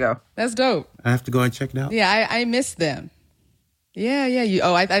 5 days ago. That's dope. I have to go and check it out. Yeah, I missed them. Yeah.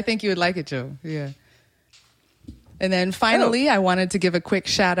 I think you would like it, Joe. Yeah. And then finally, I wanted to give a quick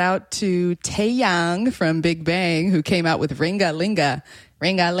shout out to Taeyang from Big Bang, who came out with Ringa Linga.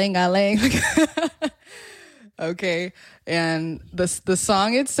 Ringa Linga Ling. Okay. And the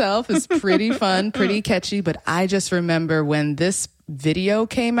song itself is pretty fun, pretty catchy, but I just remember when this video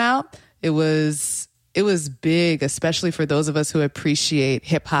came out, it was big, especially for those of us who appreciate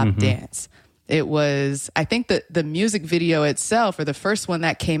hip hop dance. It was, I think that the music video itself, or the first one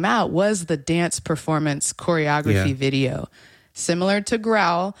that came out, was the dance performance choreography video. Similar to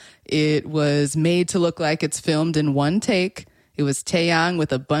Growl, it was made to look like it's filmed in one take. It was Taeyang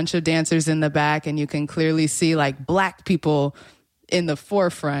with a bunch of dancers in the back, and you can clearly see like black people in the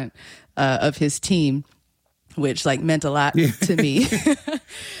forefront of his team, which like meant a lot to me.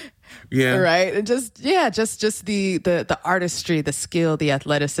 Yeah. Right. And just the artistry, the skill, the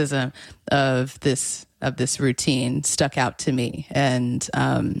athleticism of this routine stuck out to me. And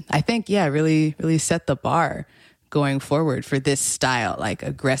I think, really, really set the bar going forward for this style, like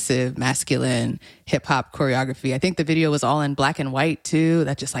aggressive, masculine hip hop choreography. I think the video was all in black and white too.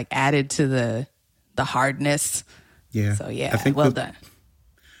 That just like added to the hardness. Yeah. So I think done.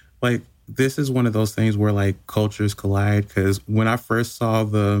 Like, this is one of those things where like cultures collide, because when I first saw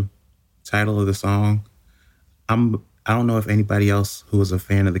the title of the song, I don't know if anybody else who is a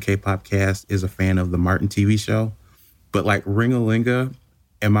fan of the K-pop cast is a fan of the Martin TV show, but like Ring-a-Linga,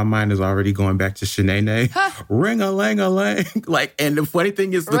 and my mind is already going back to Shanae. Ring-a-ling-a-ling. Like, and the funny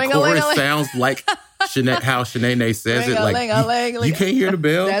thing is the chorus sounds like how Shanae says it. Like, you can't hear the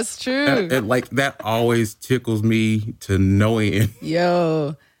bell. That's true. And like, that always tickles me to no end.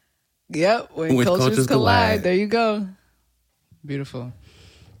 Yo. Yep. When cultures collide. There you go. Beautiful.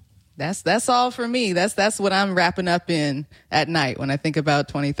 That's all for me. That's what I'm wrapping up in at night when I think about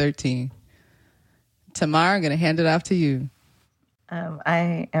 2013. Tamar, I'm going to hand it off to you.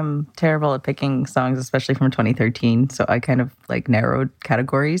 I am terrible at picking songs, especially from 2013. So I kind of like narrowed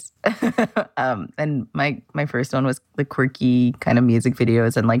categories. And my first one was the quirky kind of music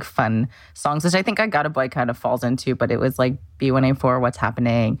videos and like fun songs, which I think I Got a Boy kind of falls into. But it was like B1A4, What's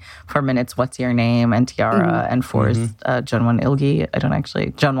Happening, 4 Minutes, What's Your Name, and Tiara, and 4's Jeonwon Ilgi.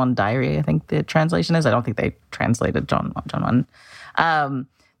 Jeonwon Diary, I think the translation is. I don't think they translated Jeonwon.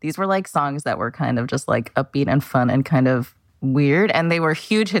 These were like songs that were kind of just like upbeat and fun and kind of weird, and they were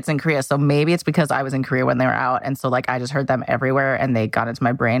huge hits in Korea. So maybe it's because I was in Korea when they were out, and so like I just heard them everywhere and they got into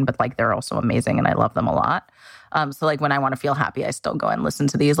my brain, but like they're also amazing and I love them a lot. So like when I want to feel happy, I still go and listen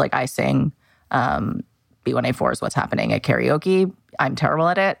to these. Like I sing B1A4's What's Happening at karaoke. I'm terrible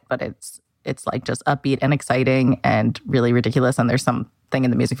at it, but it's like just upbeat and exciting and really ridiculous, and there's something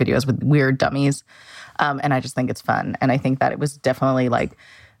in the music videos with weird dummies, and I just think it's fun. And I think that it was definitely like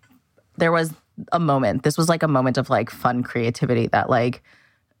there was a moment. This was like a moment of like fun creativity that like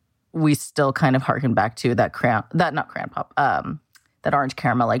we still kind of harken back to that Orange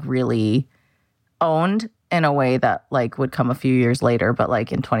Caramel like really owned in a way that like would come a few years later. But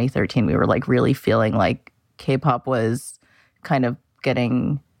like in 2013, we were like really feeling like K-pop was kind of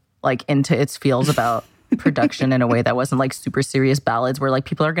getting like into its feels about production in a way that wasn't like super serious ballads where like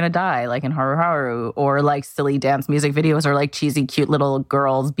people are gonna die like in Haru Haru, or like silly dance music videos, or like cheesy cute little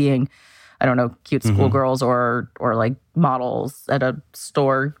girls being, I don't know, cute schoolgirls or like models at a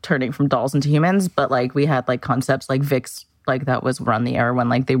store turning from dolls into humans. But like we had like concepts like VIX, like that was around the era when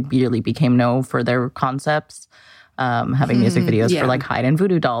like they really became known for their concepts, having music videos for like Hyde and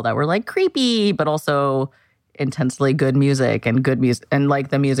Voodoo Doll that were like creepy but also intensely good music, and like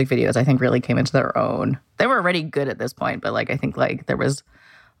the music videos I think really came into their own. They were already good at this point, but like I think like there was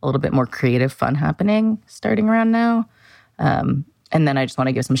a little bit more creative fun happening starting around now. And then I just want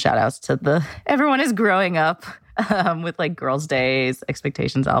to give some shout outs to everyone is growing up with like Girls' Days,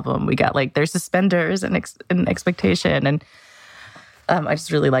 Expectations album. We got like their Suspenders and Expectation. And I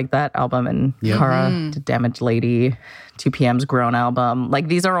just really like that album. And Kara to Damaged Lady, 2PM's Grown album. Like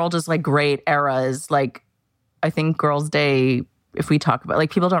these are all just like great eras. Like I think Girls' Day, if we talk about,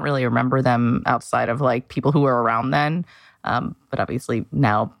 like people don't really remember them outside of like people who were around then. But obviously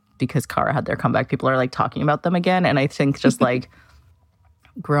now because Kara had their comeback, people are like talking about them again. And I think just like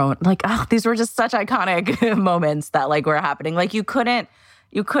grown, like, oh, these were just such iconic moments that like were happening. Like you couldn't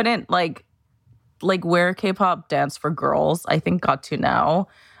like where K-pop dance for girls, I think got to now.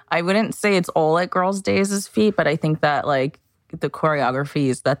 I wouldn't say it's all at Girls' Days' feet, but I think that like the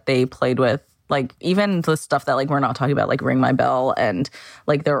choreographies that they played with, like even the stuff that like we're not talking about, like Ring My Bell and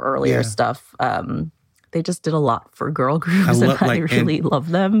like their earlier stuff, they just did a lot for girl groups, I really love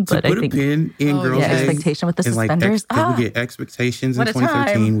them. But I think a pin in Girls' Day, Expectation with the suspenders. We get Expectations in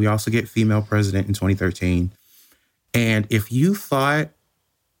 2013. We also get Female President in 2013. And if you thought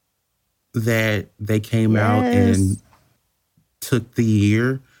that they came out and took the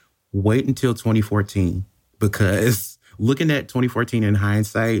year, wait until 2014, because looking at 2014 in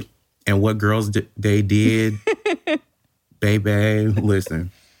hindsight and what Girls' Day did, baby,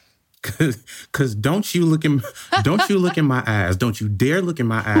 listen, because don't you look in my eyes, don't you dare look in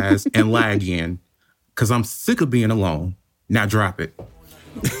my eyes and lie again, because I'm sick of being alone. Now drop it.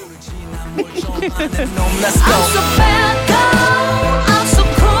 I'm so bad girl, I'm so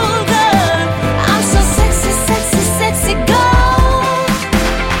cool girl, I'm so sexy, sexy, sexy girl.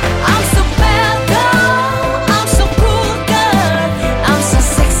 I'm so bad girl, I'm so cool girl, I'm so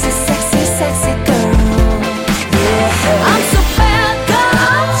sexy, sexy, sexy girl. Yeah. I'm so bad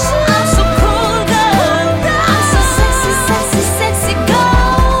girl, I'm so cool girl, I'm so sexy, sexy, sexy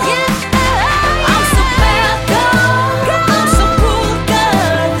girl. Yeah. I'm so bad girl, I'm so cool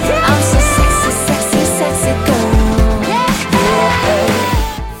girl, I'm so sexy, sexy, sexy girl. Yeah.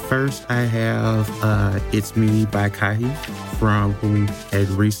 First, I have It's Me by Kahi, who had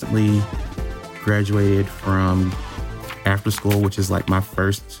recently graduated from After School, which is like my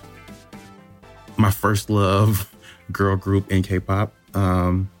first love girl group in K-pop.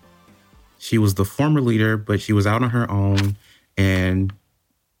 She was the former leader, but she was out on her own. And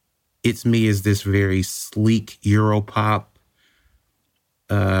It's Me is this very sleek Europop,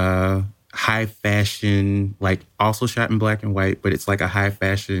 high fashion, like also shot in black and white, but it's like a high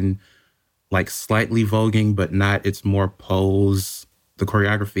fashion, like slightly voguing, but not. It's more pose. The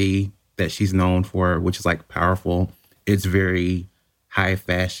choreography that she's known for, which is like powerful, it's very high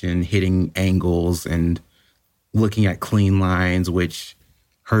fashion, hitting angles and looking at clean lines, which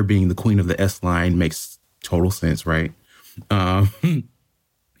her being the queen of the S line makes total sense, right? But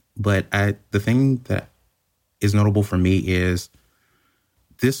the thing that is notable for me is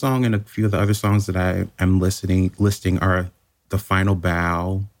this song and a few of the other songs that I am listing are the final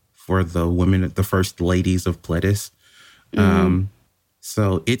bow for the women, the first ladies of Pledis.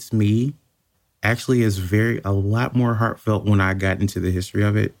 So It's Me actually is a lot more heartfelt when I got into the history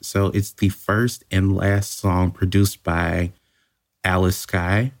of it. So it's the first and last song produced by Alice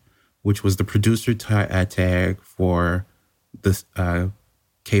Skye, which was the producer tag for the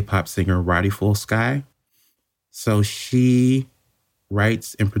K-pop singer Radical Sky. So she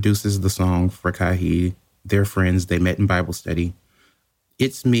writes and produces the song for Kahi. They're friends. They met in Bible study.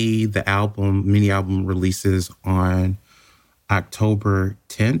 It's Me, the mini album releases on October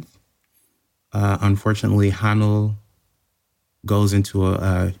 10th. Unfortunately, Hanul goes into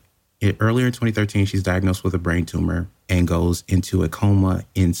earlier in 2013, she's diagnosed with a brain tumor and goes into a coma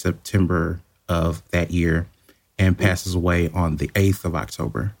in September of that year and passes away on the 8th of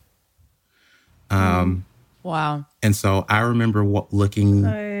October. Wow. And so I remember looking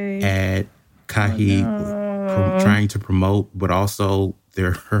at Kahi trying to promote, but also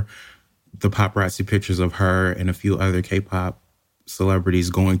the paparazzi pictures of her and a few other K-pop celebrities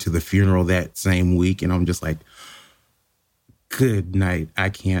going to the funeral that same week. And I'm just like, good night. I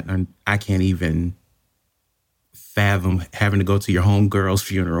can't even fathom having to go to your homegirl's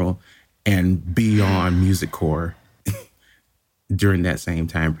funeral and be on Music Core during that same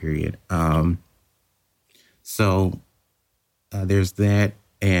time period. So there's that.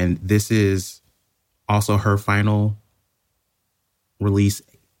 And this is also her final release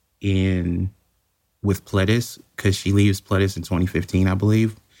with Pledis, because she leaves Pledis in 2015, I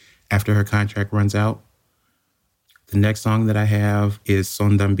believe, after her contract runs out. The next song that I have is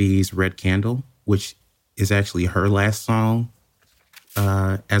Sondambi's Red Candle, which is actually her last song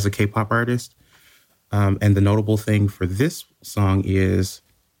as a K-pop artist. And the notable thing for this song is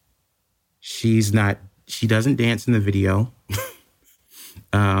she doesn't dance in the video.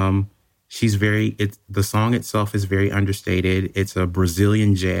 The song itself is very understated. It's a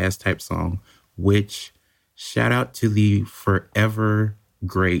Brazilian jazz type song, which shout out to the forever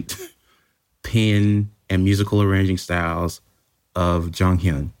great pen and musical arranging styles of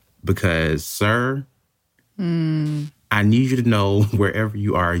Jonghyun, because sir, I need you to know wherever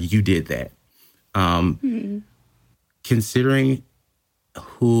you are, you did that. Considering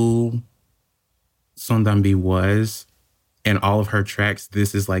who Sondambi was and all of her tracks,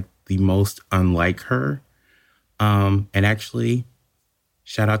 this is like the most unlike her. And actually,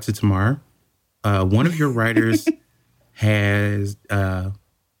 shout out to Tamar. One of your writers did a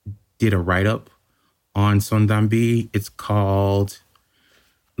write-up on Sondambi. It's called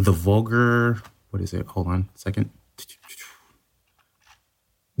The Vulgar. What is it? Hold on a second.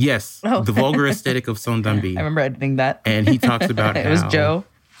 Yes, Oh. the vulgar aesthetic of Son Dam-bi. I remember editing that. And he talks about it was how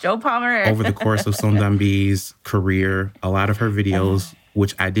Joe Palmer. over the course of Son Dam-bi's career, a lot of her videos,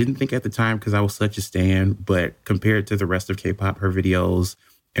 which I didn't think at the time because I was such a stan, but compared to the rest of K-pop, her videos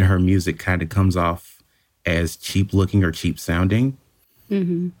and her music kind of comes off as cheap looking or cheap sounding.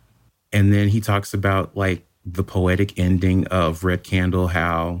 Mm-hmm. And then he talks about like the poetic ending of Red Candle,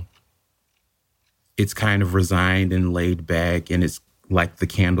 how it's kind of resigned and laid back, and it's like the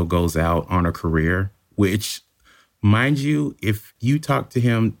candle goes out on a career, which, mind you, if you talk to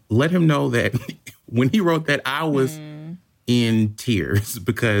him, let him know that when he wrote that, I was in tears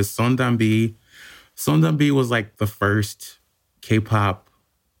because Son Dam-bi was like the first K-pop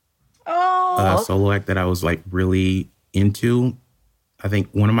solo act that I was like really into. I think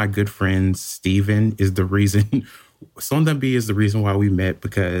one of my good friends, Steven, is the reason, Son Dam-bi is the reason why we met,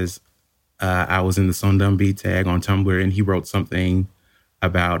 because I was in the Son Dam-bi tag on Tumblr, and he wrote something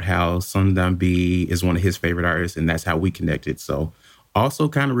about how Son Dam-bi is one of his favorite artists, and that's how we connected. So also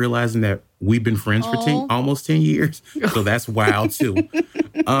kind of realizing that we've been friends for almost 10 years. So that's wild too.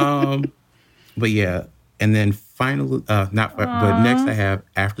 But yeah, and then finally, but next I have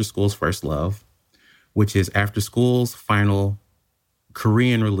After School's First Love, which is After School's final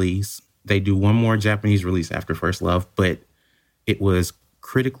Korean release. They do one more Japanese release after First Love, but it was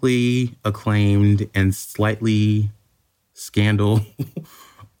critically acclaimed and slightly scandal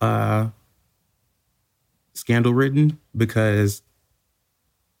ridden, because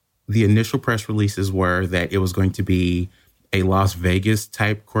the initial press releases were that it was going to be a Las Vegas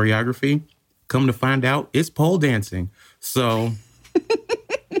type choreography. Come to find out, it's pole dancing. So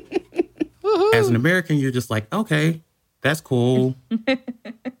as an American, you're just like, okay, that's cool. A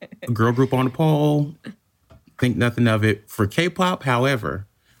girl group on the pole. Think nothing of it. For K-pop, however,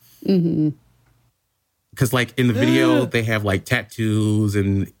 because like in the video, they have like tattoos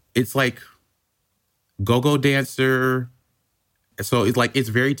and it's like go-go dancer. So it's like, it's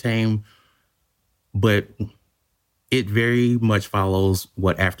very tame, but it very much follows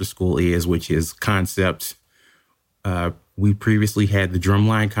what After School is, which is concept. We previously had the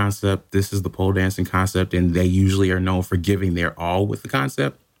drumline concept. This is the pole dancing concept, and they usually are known for giving their all with the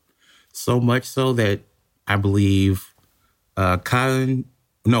concept. So much so that I believe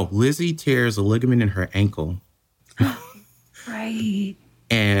Lizzie tears a ligament in her ankle. Right.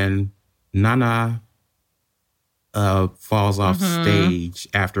 And Nana falls off stage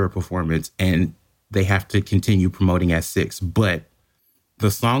after a performance, and they have to continue promoting at 6. But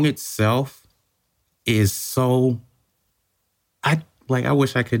the song itself is so... I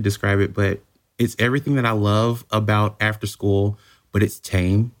wish I could describe it, but it's everything that I love about After School, but it's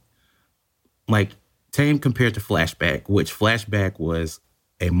tame. Like, tame compared to Flashback, which Flashback was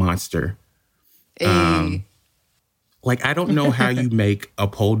a monster. I don't know how you make a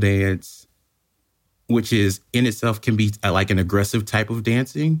pole dance, which is in itself can be like an aggressive type of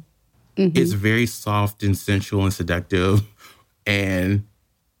dancing. It's very soft and sensual and seductive. And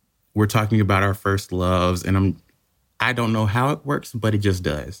we're talking about our first loves, and I don't know how it works, but it just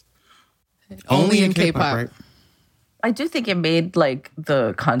does. Only in K-pop. right? I do think it made like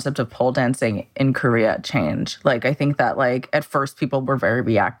the concept of pole dancing in Korea change. Like, I think that like at first people were very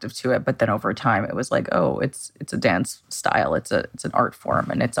reactive to it, but then over time it was like, oh, it's a dance style. It's an art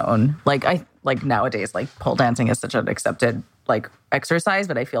form in its own. Like nowadays, like pole dancing is such an accepted like exercise,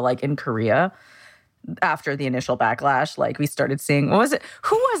 but I feel like in Korea, after the initial backlash, like we started seeing, who was it?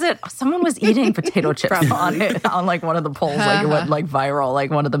 Someone was eating potato chips on like one of the polls, like it went like viral. Like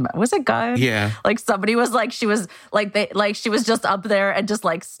one of the, was it guy? Yeah. Like somebody was like, she was just up there and just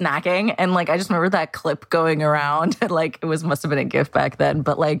like snacking. And like, I just remember that clip going around and like, must've been a GIF back then,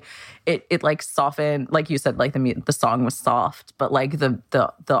 but like it like softened, like you said, like the song was soft, but like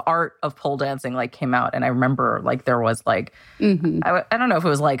the art of pole dancing like came out. And I remember like there was like, I don't know if it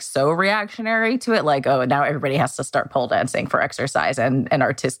was like so reactionary to it, like, oh, now everybody has to start pole dancing for exercise and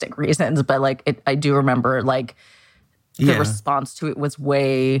artistic reasons. But like I do remember like the response to it was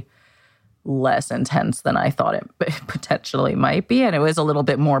way less intense than I thought it potentially might be. And it was a little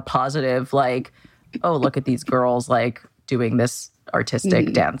bit more positive, like, oh, look at these girls like doing this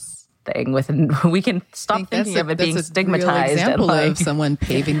artistic dance thing with, and we can stop thinking of it being stigmatized. Example and like, of someone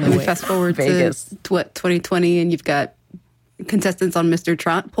paving the way. Fast forward Vegas. to 2020, and you've got contestants on Mr.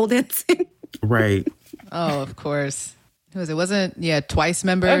 Trot pole dancing. Right. Oh, of course. Who was it? Wasn't Twice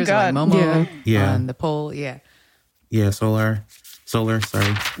members or God. like Momo Yeah. on the pole? Yeah. Yeah, Solar,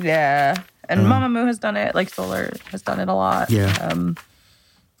 sorry. yeah. And Mamamoo has done it. Like Solar has done it a lot. Yeah.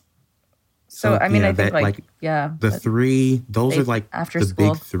 So I mean, yeah, I think that, like yeah, the three, those are like After the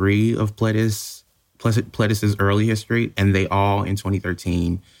School. big 3 of Pledis Pledis's early history, and they all in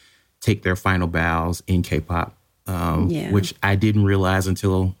 2013 take their final bows in K-pop, which I didn't realize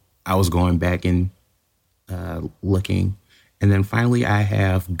until I was going back and looking. And then finally, I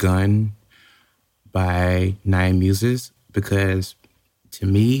have Gun by Nine Muses, because to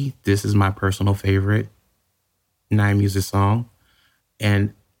me, this is my personal favorite Nine Muses song.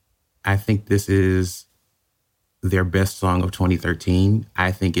 And I think this is their best song of 2013.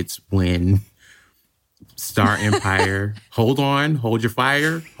 I think it's when Star Empire, hold on, hold your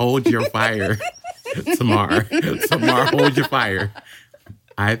fire, Tamar, hold your fire.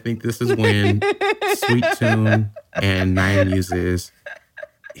 I think this is when Sweet Tune and Nine Muses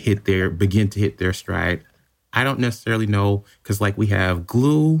begin to hit their stride. I don't necessarily know, because like we have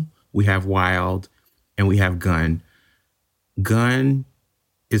Glue, we have Wild, and we have Gun. Gun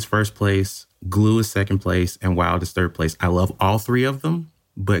is first place, Glue is second place, and Wild is third place. I love all three of them,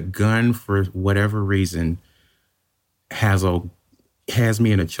 but Gun, for whatever reason, has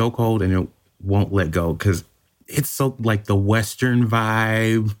me in a chokehold, and it won't let go, because it's so like the Western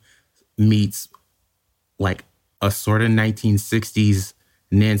vibe meets like a sort of 1960s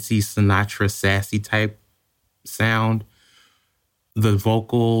Nancy Sinatra sassy type sound. The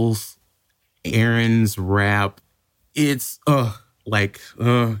vocals, Aaron's rap, it's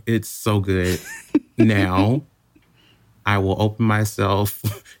so good. Now I will open myself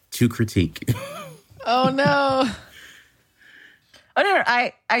to critique. Oh no. Oh no,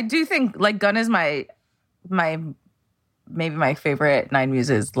 I do think like Gun is my maybe my favorite Nine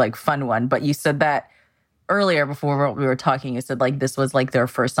Muses like fun one, but you said that earlier before we were talking, you said like this was like their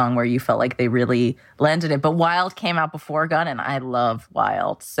first song where you felt like they really landed it. But Wild came out before Gun, and I love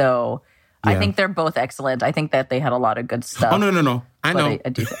Wild. So I think they're both excellent. I think that they had a lot of good stuff. Oh no. I know.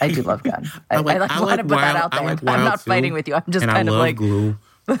 I do love Gun. I want to put that out there. Like I'm not too, fighting with you. I'm just and kind I of love like Glue.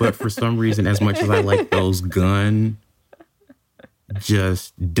 But for some reason, as much as I like those, Gun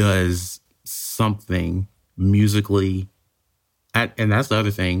just does something musically. And that's the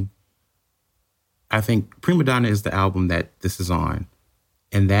other thing. I think Prima Donna is the album that this is on.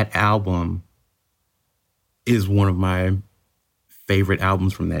 And that album is one of my favorite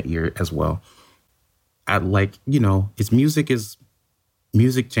albums from that year as well. I like, it's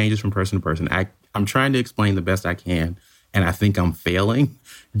music changes from person to person. I'm trying to explain the best I can, and I think I'm failing.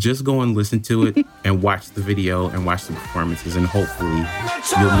 Just go and listen to it and watch the video and watch the performances, and hopefully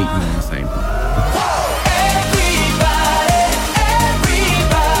you'll meet me on the same point.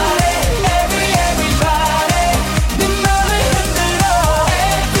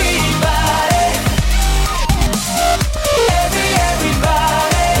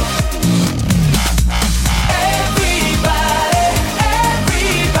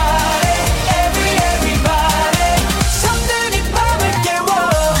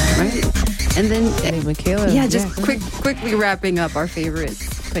 And then, Hey, Michaela. quickly wrapping up our favorite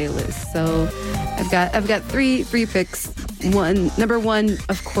playlist. So, I've got three picks. Number one,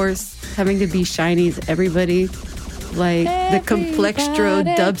 of course, having to be Shiny's "Everybody," like the Complextro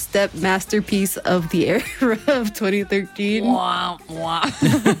dubstep masterpiece of the era of 2013.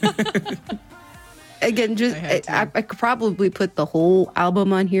 Again, just I could probably put the whole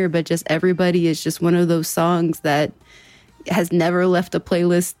album on here, but just "Everybody" is just one of those songs that has never left a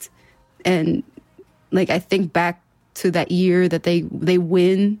playlist. And like I think back to that year that they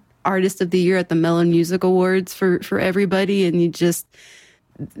win Artist of the Year at the Melon Music Awards for Everybody, and you just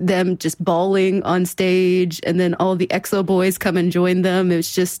them just bawling on stage, and then all the EXO boys come and join them.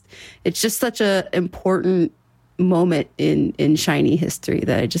 It's just such a important moment in Shiny history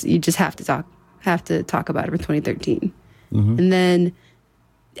that you just have to talk about it for 2013. Mm-hmm. And then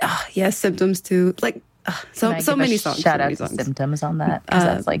Symptoms too. Like so many songs. Shout out to Symptoms on that, because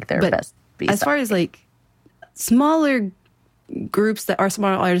that's like their best B-side. As far as like smaller groups that are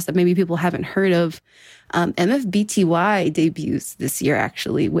smaller artists that maybe people haven't heard of, MFBTY debuts this year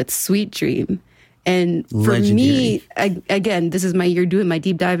actually with Sweet Dream. And for me, again, this is my year doing my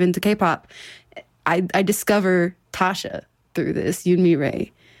deep dive into K-pop. I discover Tasha through this, Yoonmi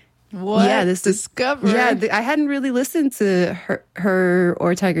Rae. What? Yeah, this discover. I hadn't really listened to her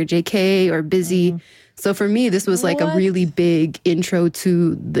or Tiger JK or Busy. Mm-hmm. So for me, this was like a really big intro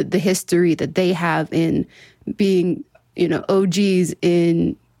to the history that they have in being, OGs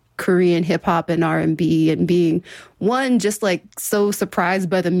in Korean hip hop and R&B, and being one, just like so surprised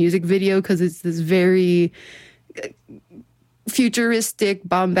by the music video because it's this very futuristic,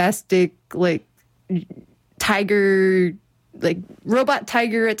 bombastic, like tiger, like robot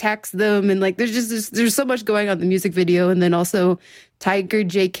tiger attacks them, and like there's so much going on in the music video. And then also Tiger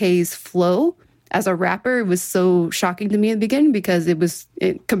JK's flow as a rapper, it was so shocking to me in the beginning because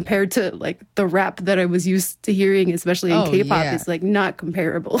compared to like the rap that I was used to hearing, especially in K-pop, it's like not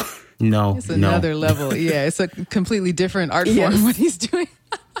comparable. No, It's another level. Yeah, it's a completely different art form Yes. what he's doing.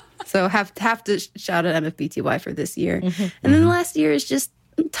 So have to shout out MFBTY for this year. And then the last year is just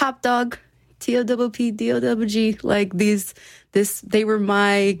top dog, TOWP, DOWG. Like they were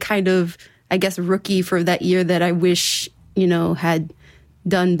my kind of, I guess, rookie for that year that I wish, had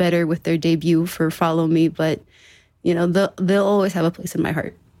done better with their debut for Follow Me. But, they'll always have a place in my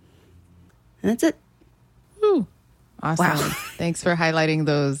heart. And that's it. Ooh, awesome. Wow. Thanks for highlighting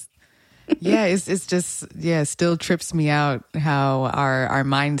those. Yeah, it's just, still trips me out how our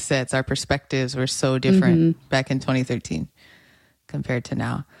mindsets, our perspectives were so different back in 2013 compared to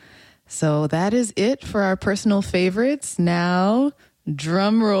now. So that is it for our personal favorites. Now,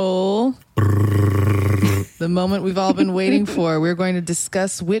 drum roll. The moment we've all been waiting for. We're going to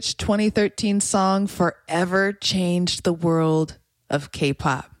discuss which 2013 song forever changed the world of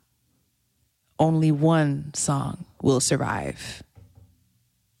K-pop. Only one song will survive.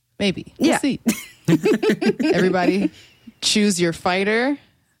 Maybe. We'll see. Everybody, choose your fighter.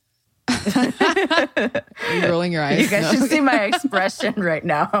 Are you rolling your eyes? You guys should see my expression right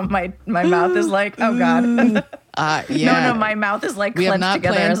now. My mouth is like, oh God. Yeah. No, my mouth is like We have clenched not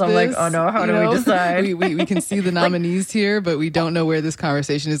together planned as I'm like, this, oh no, how you do we know? decide? We can see the nominees here, but we don't know where this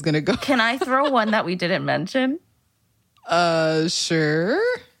conversation is going to go. Can I throw one that we didn't mention? Sure.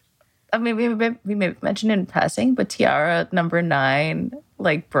 I mean, we may mention in passing, but Tiara number 9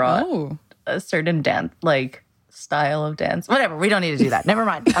 brought Oh. a certain dance style of dance. Whatever, we don't need to do that. Never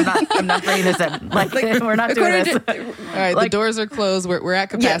mind. I'm not bringing this in. We're not doing this. All right, the doors are closed. We're at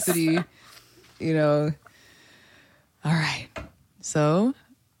capacity. All right. So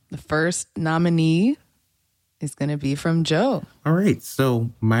the first nominee is going to be from Joe. All right. So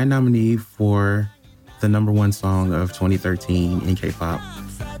my nominee for the number one song of 2013 in K-pop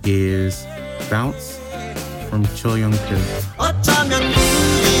is Bounce from Cho Young Pil. 어쩌면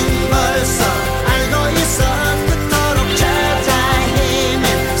우린 벌써 알고 있어 그토록 찾아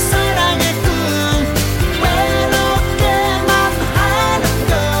헤맨 사랑의 꿈 외롭게만 하는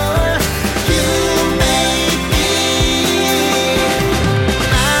걸 You make me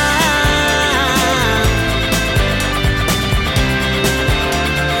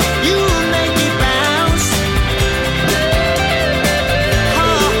You make me bounce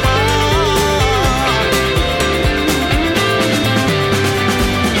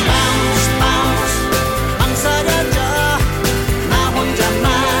Bounce, bounce 망설여져 나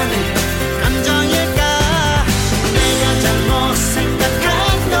혼자만의 감정일까 내가 잘못 생각한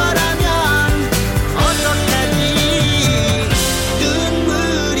거라면 어떡하니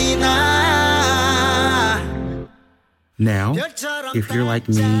눈물이 나 Now, if you're like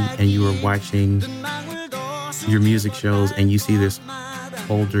me and you are watching your music shows and you see this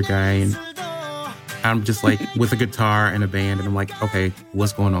older guy and I'm just like with a guitar and a band and I'm like, okay,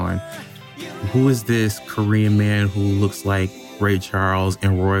 what's going on? Who is this Korean man who looks like Ray Charles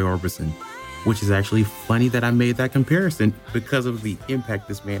and Roy Orbison? Which is actually funny that I made that comparison because of the impact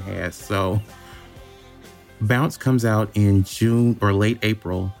this man has. So Bounce comes out in June or late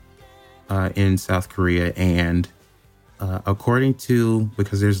April in South Korea. And according to,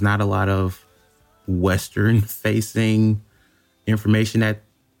 because there's not a lot of Western facing information at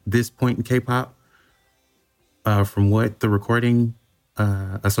this point in K-pop, from what the Recording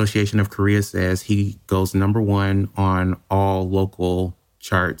Association of Korea says, he goes number one on all local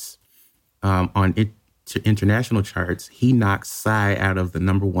charts. On international charts, he knocks Psy out of the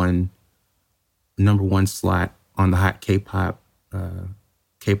number one slot on the Hot K-pop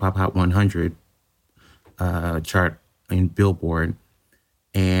Hot 100 chart in Billboard,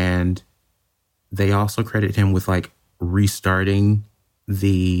 and they also credit him with restarting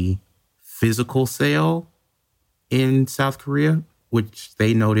the physical sale in South Korea, which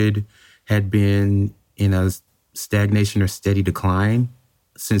they noted had been in a stagnation or steady decline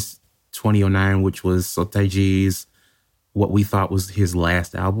since 2009, which was Sotaeji's, what we thought was his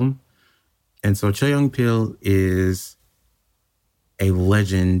last album. And so Cho Young Pil is a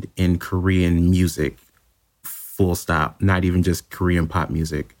legend in Korean music, full stop, not even just Korean pop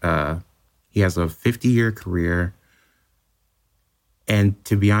music. He has a 50-year career. And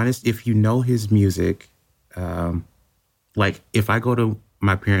to be honest, if you know his music, if I go to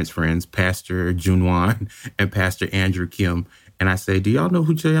my parents' friends, Pastor Junwan and Pastor Andrew Kim, and I say, do y'all know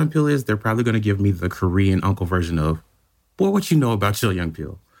who Cho Young Pil is? They're probably going to give me the Korean uncle version of, boy, what you know about Cho Young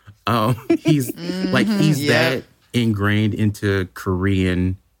Pil? He's that ingrained into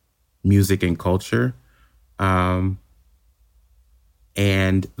Korean music and culture. And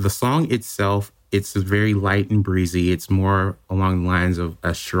the song itself It's very light and breezy. It's more along the lines of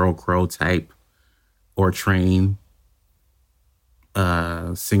a Sheryl Crow type or Train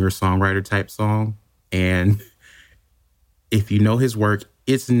singer-songwriter type song. And if you know his work,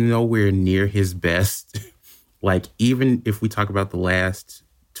 it's nowhere near his best. Like, even if we talk about the last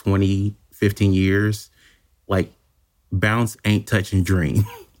 20, 15 years, like, Bounce ain't touching Dream.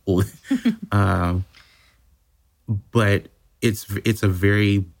 But it's a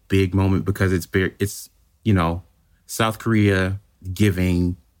very big moment because it's South Korea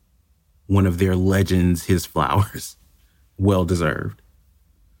giving one of their legends his flowers. Well deserved.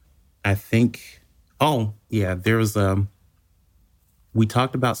 I think, there was we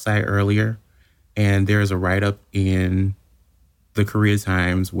talked about Psy earlier, and there's a write-up in the Korea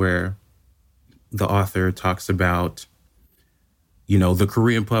Times where the author talks about, the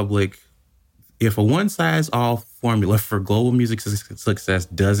Korean public. If a one-size-all formula for global music success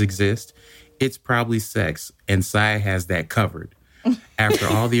does exist, it's probably sex, and Psy has that covered. After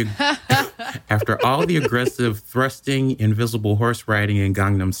all the aggressive thrusting, invisible horse riding in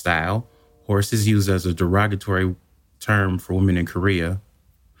Gangnam Style, horse is used as a derogatory term for women in Korea,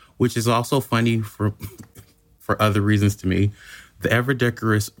 which is also funny for other reasons to me. The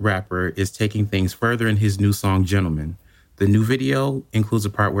ever-decorous rapper is taking things further in his new song, Gentleman. The new video includes a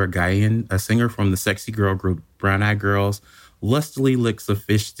part where Gayen, a singer from the sexy girl group Brown Eyed Girls, lustily licks a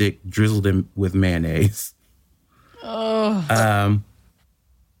fish stick drizzled in with mayonnaise. Oh.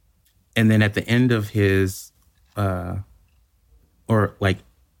 And then at the end of his, at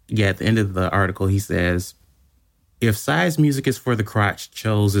the end of the article, he says, if Psy's music is for the crotch,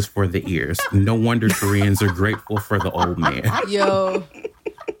 Cho's is for the ears. No wonder Koreans are grateful for the old man. Yo.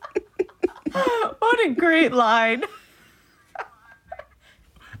 What a great line.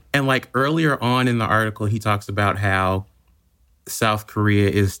 And like earlier on in the article, he talks about how South Korea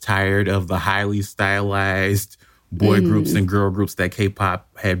is tired of the highly stylized boy groups and girl groups that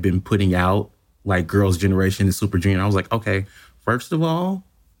K-pop had been putting out, like Girls' Generation and Super Junior. I was like, okay, first of all,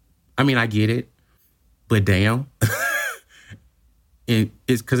 I mean, I get it, but damn.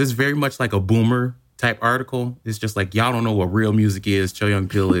 It's because it's very much like a boomer type article. It's just like, y'all don't know what real music is. Cho Young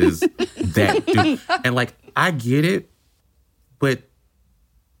Pil is that dude. And like, I get it, but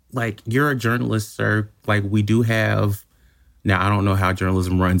like, you're a journalist, sir. Like, we do have, now I don't know how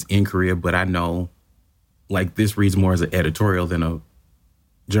journalism runs in Korea, but I know like this reads more as an editorial than a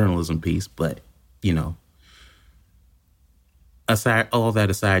journalism piece. But, aside, all that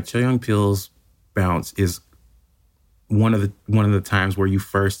aside, Cho Young Pil's Bounce is one of the times where you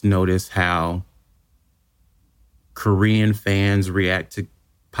first notice how Korean fans react to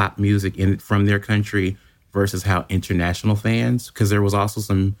pop music from their country versus how international fans, because there was also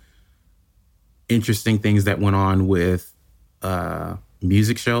some interesting things that went on with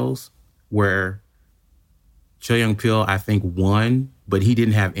music shows where Cho Young Pil, I think, won, but he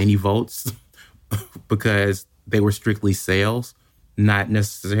didn't have any votes because they were strictly sales, not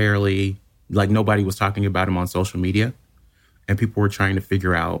necessarily, like, nobody was talking about him on social media. And people were trying to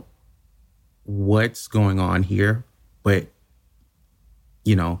figure out what's going on here. But,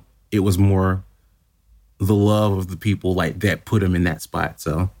 it was more the love of the people like that put him in that spot.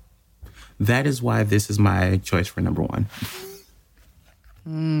 So that is why this is my choice for number one.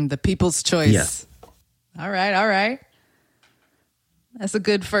 The people's choice. Yes. All right. That's a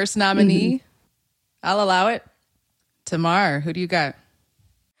good first nominee. I'll allow it. Tamar, who do you got?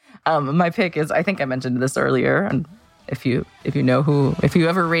 My pick is, I think I mentioned this earlier, and if you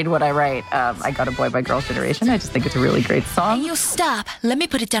ever read what I write, I Got a Boy by Girls' Generation. I just think it's a really great song. Hey, you stop. Let me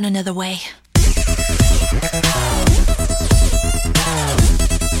put it down another way.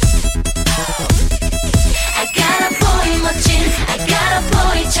 I got a boy 멋진, I got a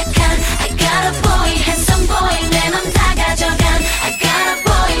boy 착한, I got a boy handsome boy 내 맘 다 가져간. I got a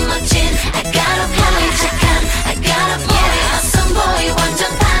boy 멋진, I got a boy 착한, I got a boy awesome boy 완전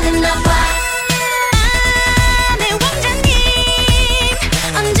반했나 봐. 내 왕자님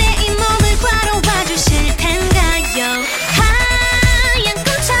언제 이 몸을 바로봐 주실 텐가요? 하얀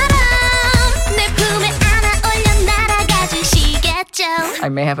꿈처럼 내 품에 안아 올려 날아가 주시겠죠? I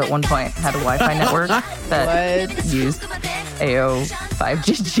may have at one point had a Wi-Fi network that used AO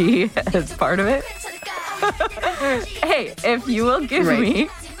 5GG as part of it. Hey, if you will give me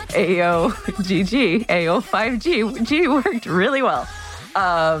AO 5G worked really well.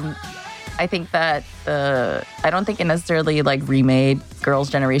 I think that I don't think it necessarily like remade Girls'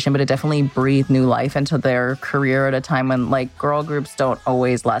 Generation, but it definitely breathed new life into their career at a time when like girl groups don't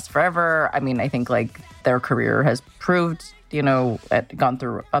always last forever. I mean, I think like their career has proved, gone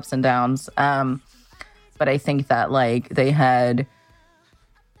through ups and downs. But I think that like they had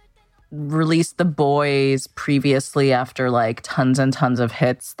released The Boys previously after like tons and tons of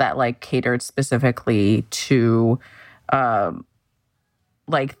hits that like catered specifically to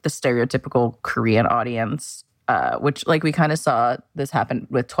like the stereotypical Korean audience, which like we kind of saw this happen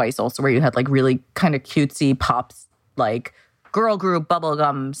with Twice also, where you had like really kind of cutesy pops, like girl group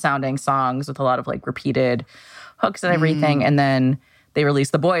bubblegum sounding songs with a lot of like repeated hooks and everything. And then they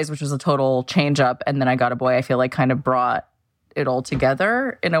released The Boys, which was a total change up. And then I Got a Boy, I feel like kind of brought it all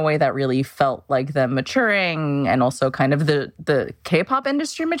together in a way that really felt like them maturing, and also kind of the K-pop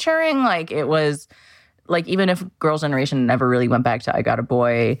industry maturing. Like it was like, even if Girls' Generation never really went back to I Got a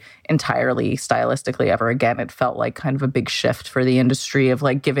Boy entirely stylistically ever again, it felt like kind of a big shift for the industry of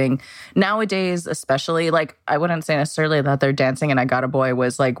like giving, nowadays especially, like I wouldn't say necessarily that their dancing and I Got a Boy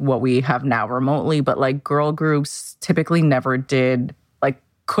was like what we have now remotely, but like girl groups typically never did like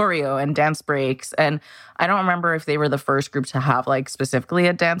choreo and dance breaks. And I don't remember if they were the first group to have like specifically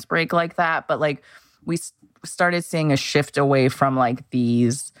a dance break like that, but like we started seeing a shift away from like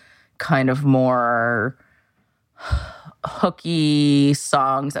these kind of more hooky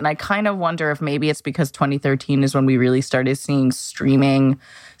songs. And I kind of wonder if maybe it's because 2013 is when we really started seeing streaming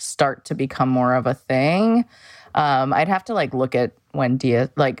start to become more of a thing. I'd have to like look at when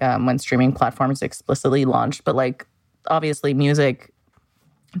when streaming platforms explicitly launched, but like obviously music,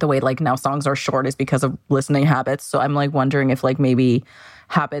 the way like now songs are short is because of listening habits. So I'm like wondering if like maybe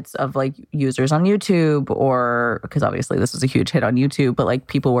habits of like users on YouTube, or because obviously this was a huge hit on YouTube, but like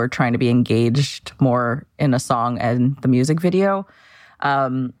people were trying to be engaged more in a song and the music video.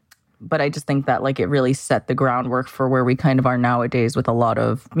 But I just think that like it really set the groundwork for where we kind of are nowadays with a lot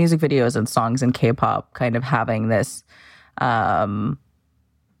of music videos and songs in K-pop kind of having this. K-pop's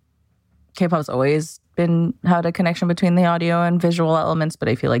always had a connection between the audio and visual elements, but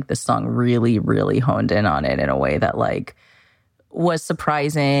I feel like this song really, really honed in on it in a way that like was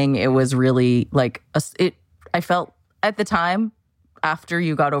surprising. It was really like I felt at the time, after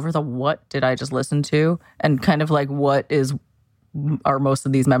you got over the what did I just listen to, and kind of like are most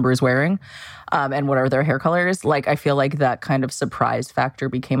of these members wearing, and what are their hair colors, like I feel like that kind of surprise factor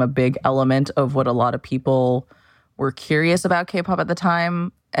became a big element of what a lot of people were curious about K-pop at the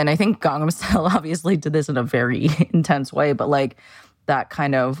time. And I think Gangnam Style obviously did this in a very intense way, but like that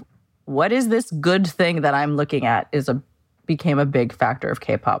kind of what is this good thing that I'm looking at became a big factor of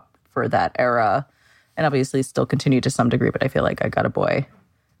K-pop for that era, and obviously still continue to some degree, but I feel like I Got a Boy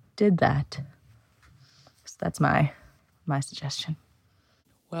did that. So that's my suggestion.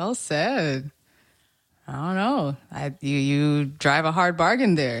 Well said. I don't know. You drive a hard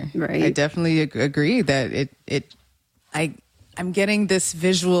bargain there. Right. I definitely agree that I'm getting this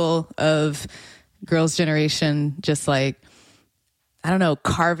visual of Girls' Generation just like, I don't know,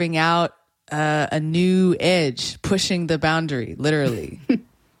 carving out a new edge, pushing the boundary, literally.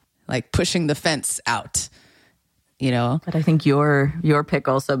 Like pushing the fence out, you know? But I think your pick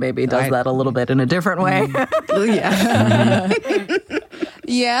also maybe does that a little bit in a different way. Yeah.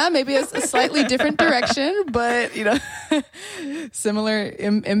 Yeah, maybe it's a slightly different direction, but, you know, similar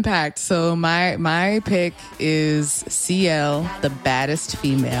impact. So my pick is CL, the baddest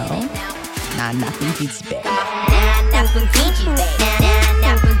female. Nah, nothing beats babe.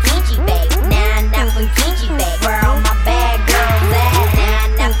 Where all my bad girls at?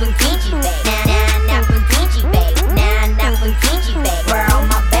 Where all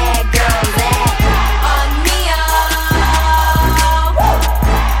my bad girls at? On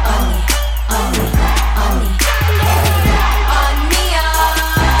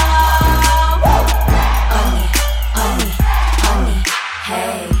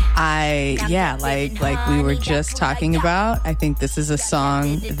me, like we were just talking about, I think this is a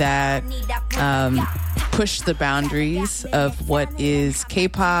song that pushed the boundaries of what is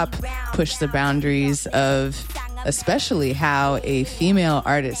K-pop, pushed the boundaries of especially how a female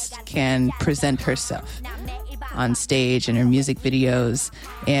artist can present herself on stage in her music videos,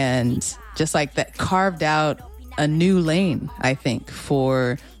 and just like that carved out a new lane, I think,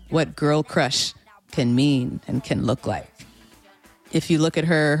 for what girl crush can mean and can look like. If you look at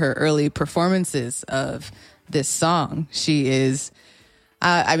her early performances of this song, she is,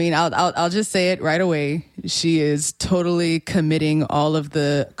 I'll just say it right away. She is totally committing all of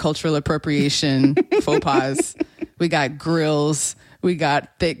the cultural appropriation faux pas. We got grills, we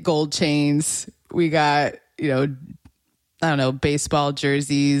got thick gold chains, we got, baseball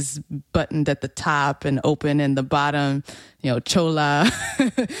jerseys buttoned at the top and open in the bottom, chola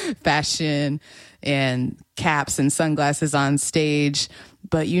fashion and caps and sunglasses on stage.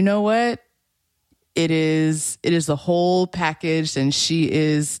 But you know what? It is the whole package, and she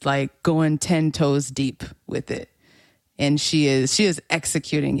is like going 10 toes deep with it. And she is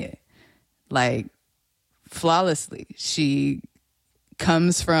executing it like flawlessly. She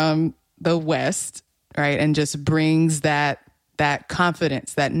comes from the West, right? And just brings that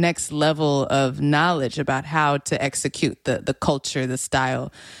confidence, that next level of knowledge about how to execute the culture, the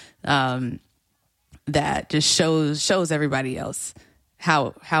style, that just shows everybody else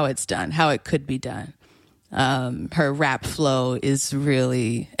how it's done, how it could be done. Her rap flow is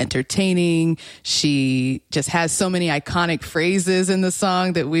really entertaining. She just has so many iconic phrases in the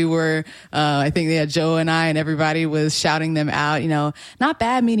song that we were, I think Joe and I and everybody was shouting them out, not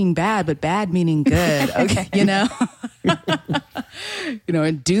bad meaning bad, but bad meaning good. Okay. And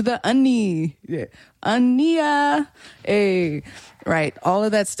do the unni, Ania, hey, right. All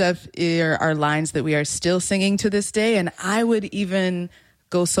of that stuff are lines that we are still singing to this day. And I would even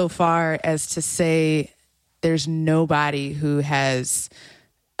go so far as to say, there's nobody who has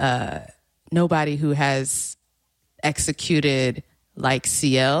executed like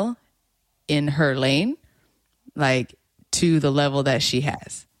CL in her lane, like to the level that she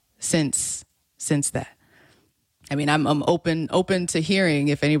has since that. I mean, I'm open to hearing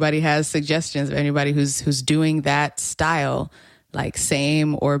if anybody has suggestions of anybody who's doing that style, like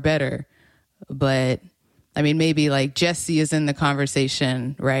same or better. But I mean, maybe like Jessie is in the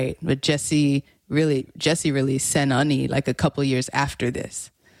conversation, right? But Jessie released Sen Ani like a couple years after this.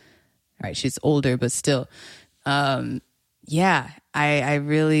 Right, she's older, but still. I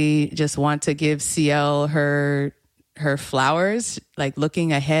really just want to give CL her flowers, like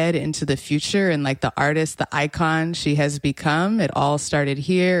looking ahead into the future and like the artist, the icon she has become. It all started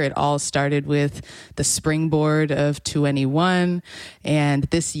here. It all started with the springboard of 2NE1. And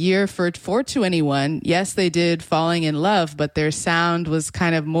this year for 2NE1, yes, they did Falling in Love, but their sound was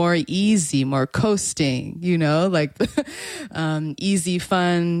kind of more easy, more coasting, like the easy,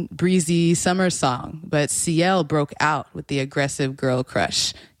 fun, breezy summer song. But CL broke out with the aggressive girl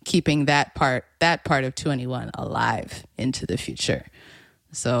crush, keeping that part of 2NE1 alive into the future.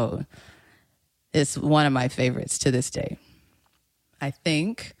 So it's one of my favorites to this day. I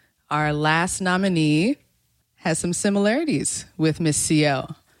think our last nominee has some similarities with Miss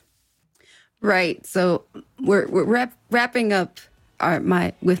CL. Right. So we're wrapping up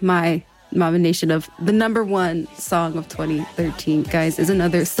my nomination of the number one song of 2013, guys, is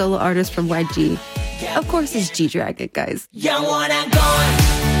another solo artist from YG. Of course, it's G-Dragon, guys. 영원한 건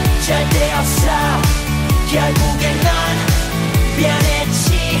절대 없어 결국엔 넌 변했지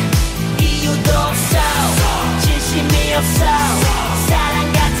이유도 없어 진심이 없어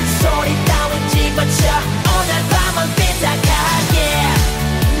사랑 같은 소리 따윈 집어쳐 오늘 밤은 삐딱하게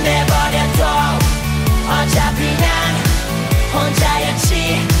내버려둬 어차피 난 혼자였지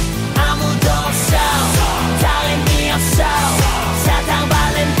아무도 없어 다름이 없어 사탕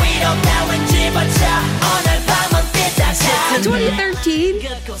발린 위로 따윈 집어쳐 오늘 밤은 삐딱하게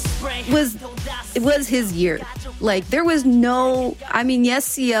 2013 was his year. Like, there was no, I mean, yes,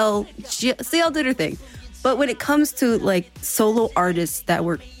 CL did her thing, but when it comes to like solo artists that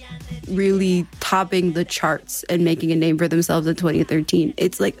were really topping the charts and making a name for themselves in 2013,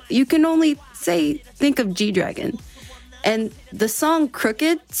 it's like you can only think of G-Dragon. And the song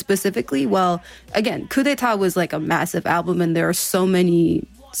Crooked specifically, well, again, Coup d'etat was like a massive album and there are so many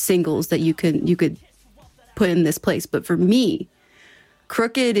singles that you could put in this place, but for me,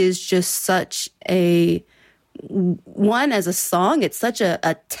 Crooked is just such a one as a song. It's such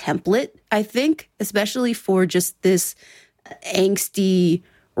a template, I think, especially for just this angsty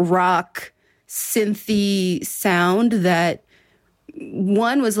rock synthy sound that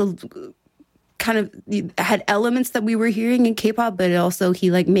one was a kind of had elements that we were hearing in K-pop, but also he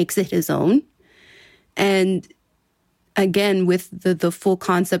like makes it his own. And again, with the full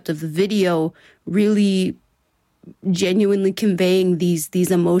concept of the video, really genuinely conveying these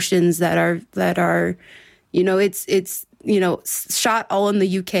emotions that are it's shot all in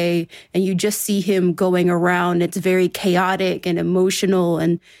the UK and you just see him going around. It's very chaotic and emotional,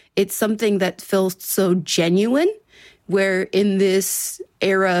 and it's something that feels so genuine, where in this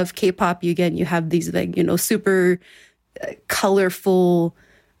era of K-pop you have these like super colorful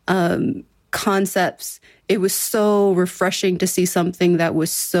concepts. It was so refreshing to see something that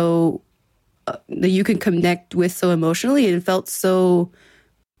was so that you can connect with so emotionally, and it felt so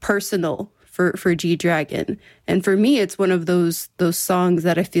personal for G-Dragon. And for me, it's one of those songs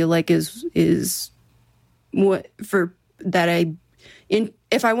that I feel like is what for that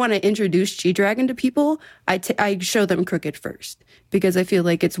if I want to introduce G-Dragon to people, I show them Crooked first, because I feel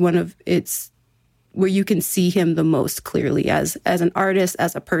like it's where you can see him the most clearly as an artist,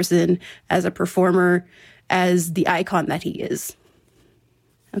 as a person, as a performer, as the icon that he is.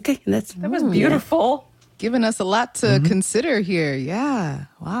 Okay, that was beautiful. Giving us a lot to consider here. Yeah.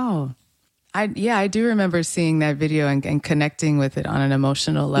 Wow. I do remember seeing that video and connecting with it on an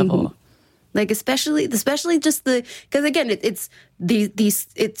emotional level. Like especially just because again it's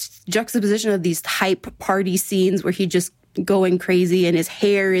it's juxtaposition of these hype party scenes where he just going crazy and his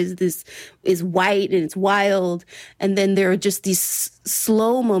hair is white and it's wild, and then there are just these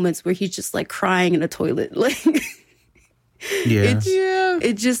slow moments where he's just like crying in a toilet. Like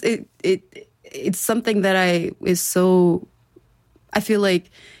it's something that I feel like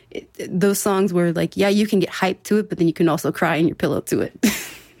those songs where like, yeah, you can get hyped to it, but then you can also cry in your pillow to it.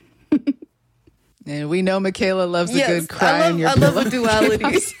 And we know Michaela loves a good cry in your pillow. I love a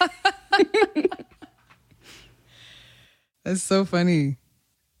duality. That's so funny.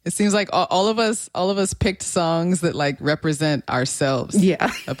 It seems like all of us picked songs that like represent ourselves.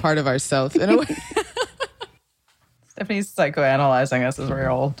 Yeah. A part of ourselves in a way. Stephanie's psychoanalyzing us as we're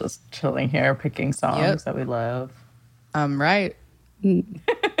all just chilling here, picking songs that we love. I'm right.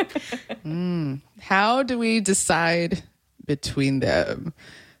 How do we decide between them?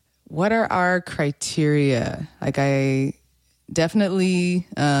 What are our criteria? Like I definitely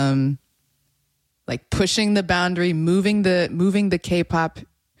like pushing the boundary, moving the K-pop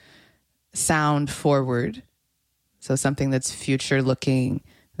sound forward. So something that's future looking,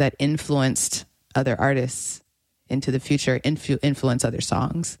 that influenced other artists into the future, influence other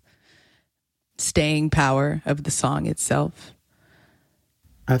songs. Staying power of the song itself.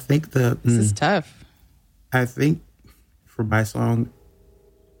 I think This is tough. I think for my song,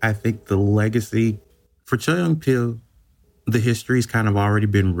 I think the legacy for Choyoung-pil, the history's kind of already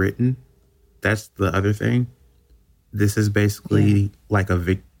been written. That's the other thing. This is basically like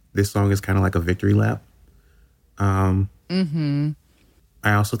this song is kind of like a victory lap. I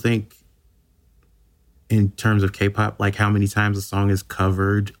also think in terms of K-pop, like how many times a song is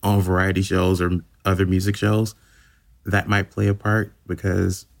covered on variety shows or other music shows, that might play a part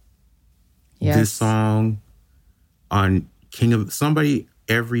because this song on somebody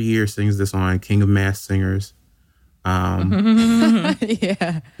every year sings this on King of Masked Singers.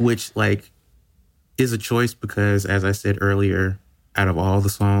 Which like is a choice because, as I said earlier, out of all the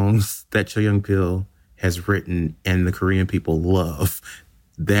songs that Choyoung-pil has written and the Korean people love,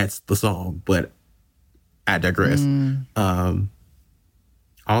 that's the song. But I digress.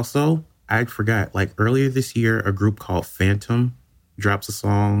 Also, I forgot, like earlier this year, a group called Phantom drops a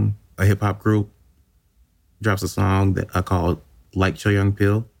song, a hip hop group drops a song that called Like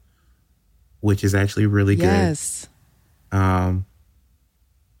Choyoung-pil, which is actually really good. Yes.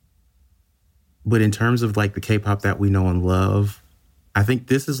 But in terms of like the K-pop that we know and love, I think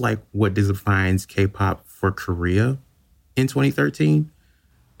this is like what defines K-pop for Korea in 2013.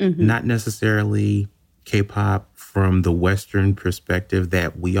 Not necessarily K-pop from the Western perspective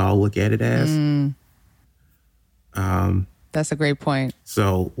that we all look at it as. That's a great point.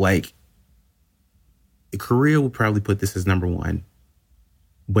 So like Korea would probably put this as number one.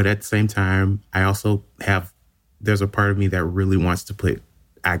 But at the same time, I also there's a part of me that really wants to put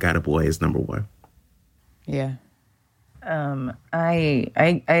I Got a Boy as number one. Yeah. I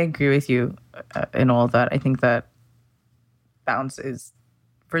agree with you in all of that. I think that Bounce is,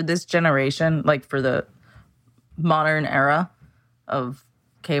 for this generation, like for the modern era of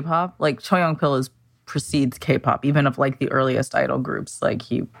K-pop, like Choyoung-pil precedes K-pop, even of like the earliest idol groups. Like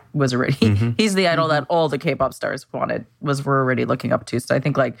he was already, he's the idol that all the K-pop stars were already looking up to. So I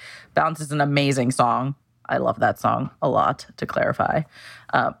think like Bounce is an amazing song. I love that song a lot, to clarify.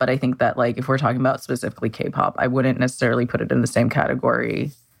 But I think that like if we're talking about specifically K-pop, I wouldn't necessarily put it in the same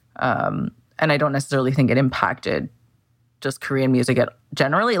category. And I don't necessarily think it impacted just Korean music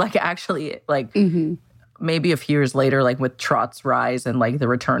generally. Like actually, like maybe a few years later, like with Trot's rise and like the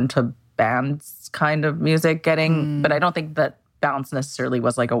return to bands kind of music getting, but I don't think that Bounce necessarily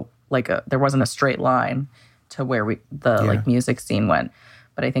was like a there wasn't a straight line to where like music scene went.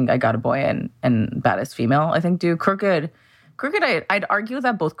 But I think I Got a Boy and Baddest Female, I think, do. Crooked, I'd argue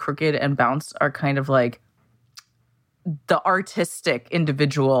that both Crooked and Bounce are kind of like the artistic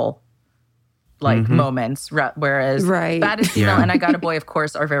individual like moments, whereas Baddest Female and I Got a Boy, of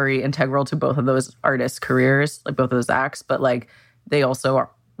course, are very integral to both of those artists' careers, like both of those acts, but like they also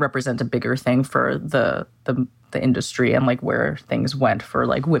represent a bigger thing for the industry and like where things went for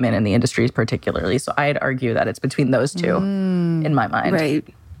like women in the industries particularly. So I'd argue that it's between those two in my mind. Right.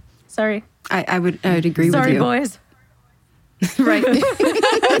 Sorry. I would agree with Sorry, you. boys. Right.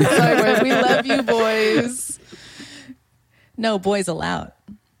 Sorry, boys. We love you, boys. No boys allowed.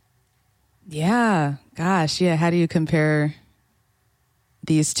 Yeah. Gosh. Yeah. How do you compare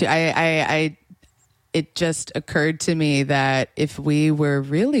these two? It just occurred to me that if we were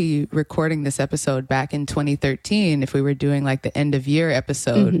really recording this episode back in 2013, if we were doing like the end of year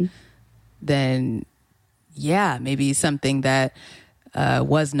episode, then yeah, maybe something that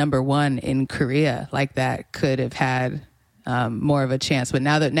was number one in Korea like that could have had more of a chance. But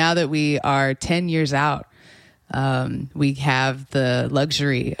now that we are 10 years out, we have the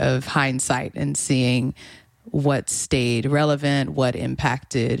luxury of hindsight and seeing what stayed relevant, what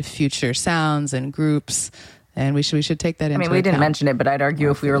impacted future sounds and groups, and we should take that into account. We didn't mention it, but I'd argue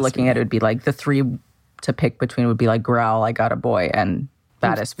if we were looking at it, it would be like the three to pick between would be like Growl, I Got a Boy, and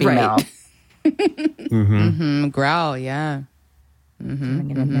Baddest Female. Right. Growl, yeah.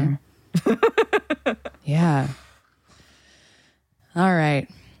 Bring it in there. Yeah. All right.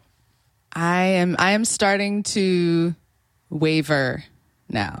 I am starting to waver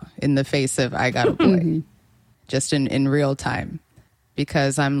now in the face of I Got a Boy, just in real time,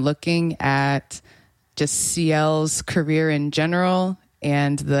 because I'm looking at just CL's career in general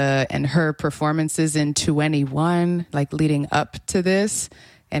and her performances in 2NE1, like leading up to this,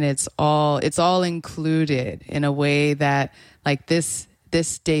 and it's all included in a way that like this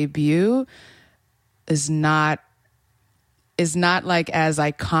debut is not like as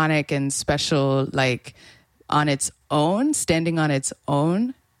iconic and special, like on its own, standing on its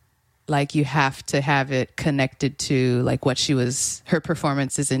own. Like you have to have it connected to like her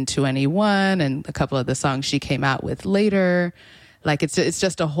performances in 2NE1 and a couple of the songs she came out with later. Like it's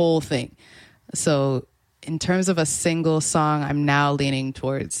just a whole thing. So in terms of a single song, I'm now leaning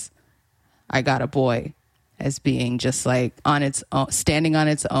towards I Got a Boy as being just like on its own, standing on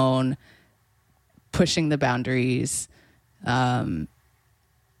its own, pushing the boundaries.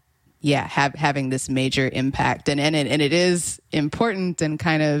 Having this major impact, and it is important and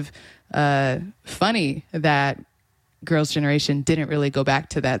kind of funny that Girls' Generation didn't really go back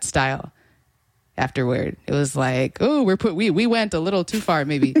to that style afterward. It was like, oh, we went a little too far,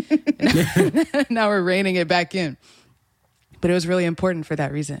 maybe. Now we're reining it back in. But it was really important for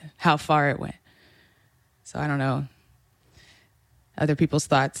that reason, how far it went. So I don't know. Other people's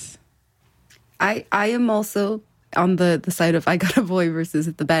thoughts? I am also on the side of I Got a Boy versus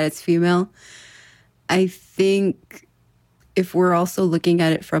the Baddest Female. I think if we're also looking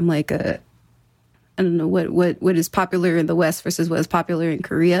at it from like I don't know what is popular in the West versus what is popular in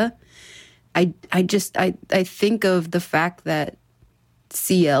Korea, I think of the fact that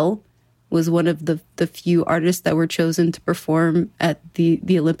CL was one of the few artists that were chosen to perform at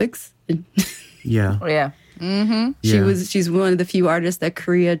the Olympics. Yeah. Oh, yeah. Mm-hmm. She's one of the few artists that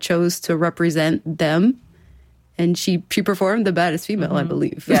Korea chose to represent them. And she performed the Baddest Female, I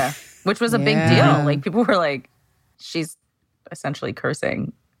believe. Yeah, which was a big deal. Like people were like, she's essentially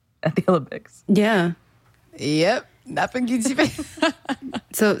cursing at the Olympics. Yeah. Yep.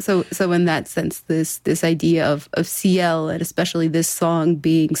 So in that sense, this idea of CL and especially this song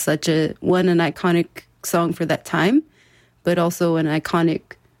being such an iconic song for that time, but also an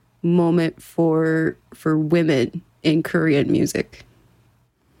iconic moment for women in Korean music.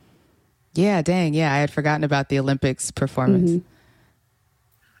 Yeah, dang. Yeah, I had forgotten about the Olympics performance.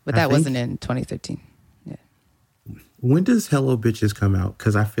 But that wasn't in 2013. Yeah. When does Hello Bitches come out?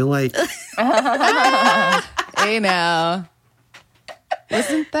 Because I feel like... Hey, now.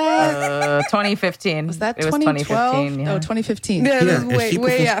 Wasn't that... 2015. Was that it was 2012? 2015, yeah. Oh, 2015. Yeah, Yeah, that was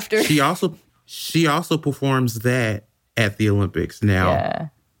way after. She also performs that at the Olympics now. Yeah.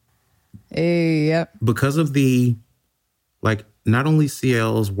 Hey, yep. Because of the... like, not only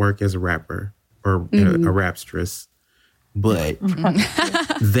CL's work as a rapper or a rapstress, but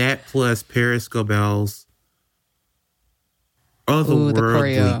that plus Paris Gobel's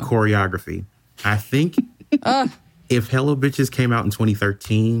otherworldly choreography. I think if Hello Bitches came out in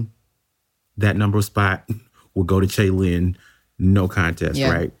 2013, that number spot would go to Chaylin, no contest,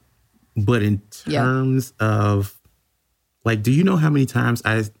 right? But in terms of, like, do you know how many times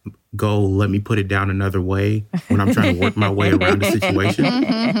I go, let me put it down another way when I'm trying to work my way around the situation?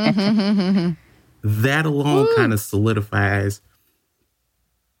 That alone kind of solidifies,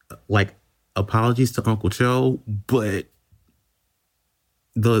 like, apologies to Uncle Cho, but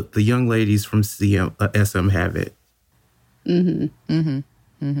the young ladies from SM have it.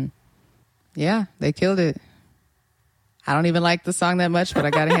 Yeah, they killed it. I don't even like the song that much, but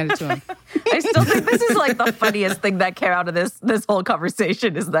I got to hand it to them. I still think this is like the funniest thing that came out of this whole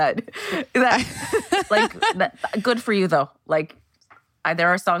conversation is that good for you though. Like there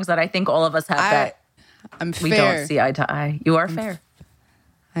are songs that I think all of us have I'm fair. We don't see eye to eye. You are fair.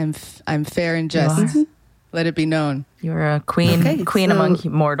 I'm fair and just. Let it be known. You're a queen, among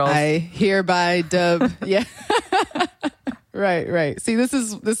mortals. I hereby dub. Yeah. Right. See, this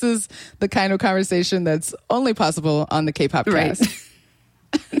is the kind of conversation that's only possible on the K-pop cast.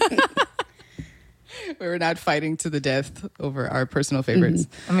 We're not fighting to the death over our personal favorites.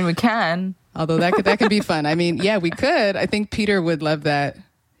 I mean, we can. Although that could be fun. I mean, yeah, we could. I think Peter would love that.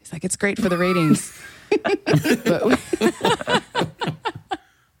 He's like, it's great for the ratings.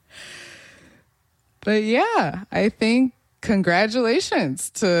 But yeah, I think congratulations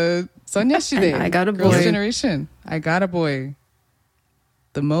to Sonyashide. I got a Girls' boy. Generation. I got a boy.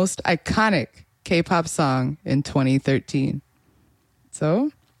 The most iconic K-pop song in 2013.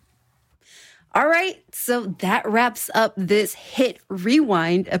 So, All right, so that wraps up this Hit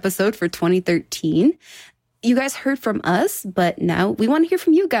Rewind episode for 2013. You guys heard from us, but now we want to hear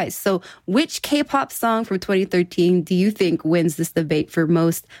from you guys. So which K-pop song from 2013 do you think wins this debate for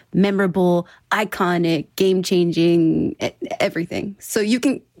most memorable, iconic, game-changing, everything? So you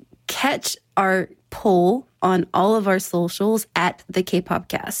can catch our poll on all of our socials at the K-Pop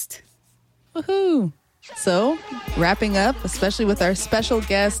Cast. woohoo. So, wrapping up, especially with our special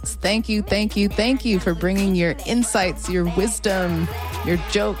guests, thank you for bringing your insights, your wisdom, your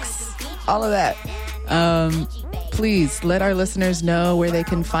jokes, all of that. Please let our listeners know where they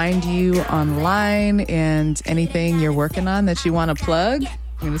can find you online and anything you're working on that you want to plug.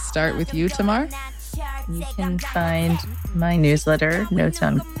 I'm going to start with you, Tamar. You can find my newsletter, Notes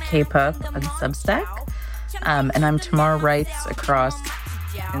on K-Pop, on Substack. And I'm Tamar Writes across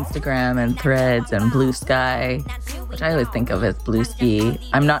Instagram and Threads and Blue Sky, which I always think of as Blue Ski.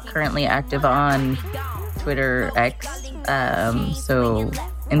 I'm not currently active on Twitter X, so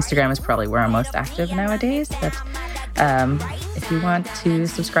Instagram is probably where I'm most active nowadays. But if you want to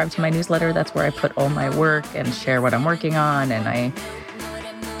subscribe to my newsletter, that's where I put all my work and share what I'm working on. And I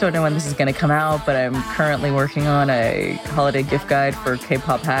don't know when this is going to come out, but I'm currently working on a holiday gift guide for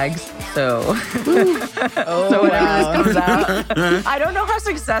K-pop hags. So, so whenever this comes out, I don't know how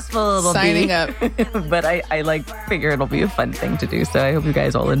successful it'll Signing be. up. But I figure it'll be a fun thing to do. So I hope you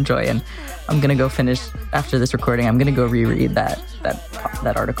guys all enjoy. And I'm going to go finish after this recording. I'm going to go reread that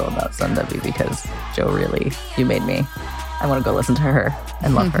article about Sun W because Joe, really, you made me. I want to go listen to her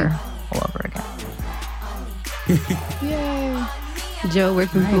and love her all over again. Yay. Joe, where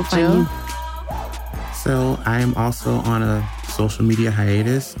can people find Joe? you? So I am also on a social media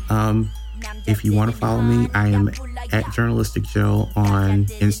hiatus. If you want to follow me, I am at Journalistic Joe on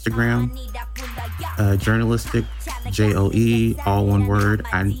Instagram. Journalistic, Joe, all one word.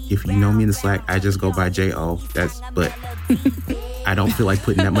 If you know me in the Slack, I just go by Jo. But I don't feel like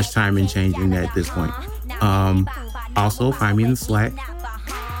putting that much time in changing that at this point. Also, find me in the Slack.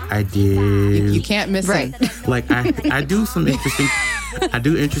 I did. You can't miss it. Like I do some interesting. I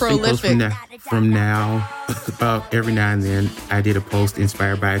do interesting posts from now. About every now and then, I did a post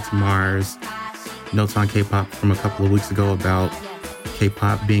inspired by Tamar's Notes on K-pop from a couple of weeks ago about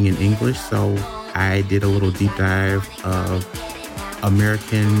K-pop being in English. So I did a little deep dive of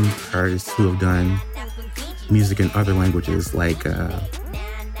American artists who have done music in other languages, like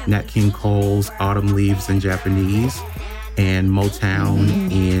Nat King Cole's Autumn Leaves in Japanese and Motown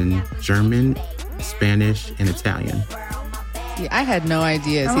in German, Spanish, and Italian. See, I had no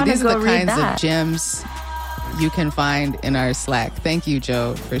idea. See, wanna these are go the read kinds that. of gems you can find in our Slack. Thank you,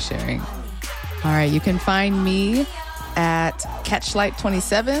 Joe, for sharing. All right, you can find me at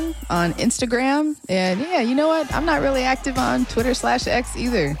Catchlight27 on Instagram. And yeah, you know what? I'm not really active on Twitter/X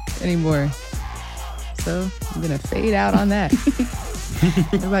either anymore. So I'm going to fade out on that.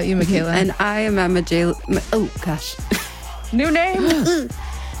 What about you, Michaela? And I am at oh gosh. New name?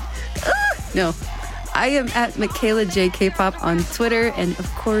 No, I am at Michaela J K-pop on Twitter. And of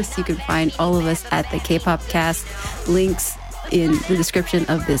course, you can find all of us at the K-Pop Cast. Links in the description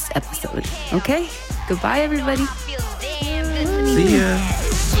of this episode. Okay? Goodbye, everybody. See ya.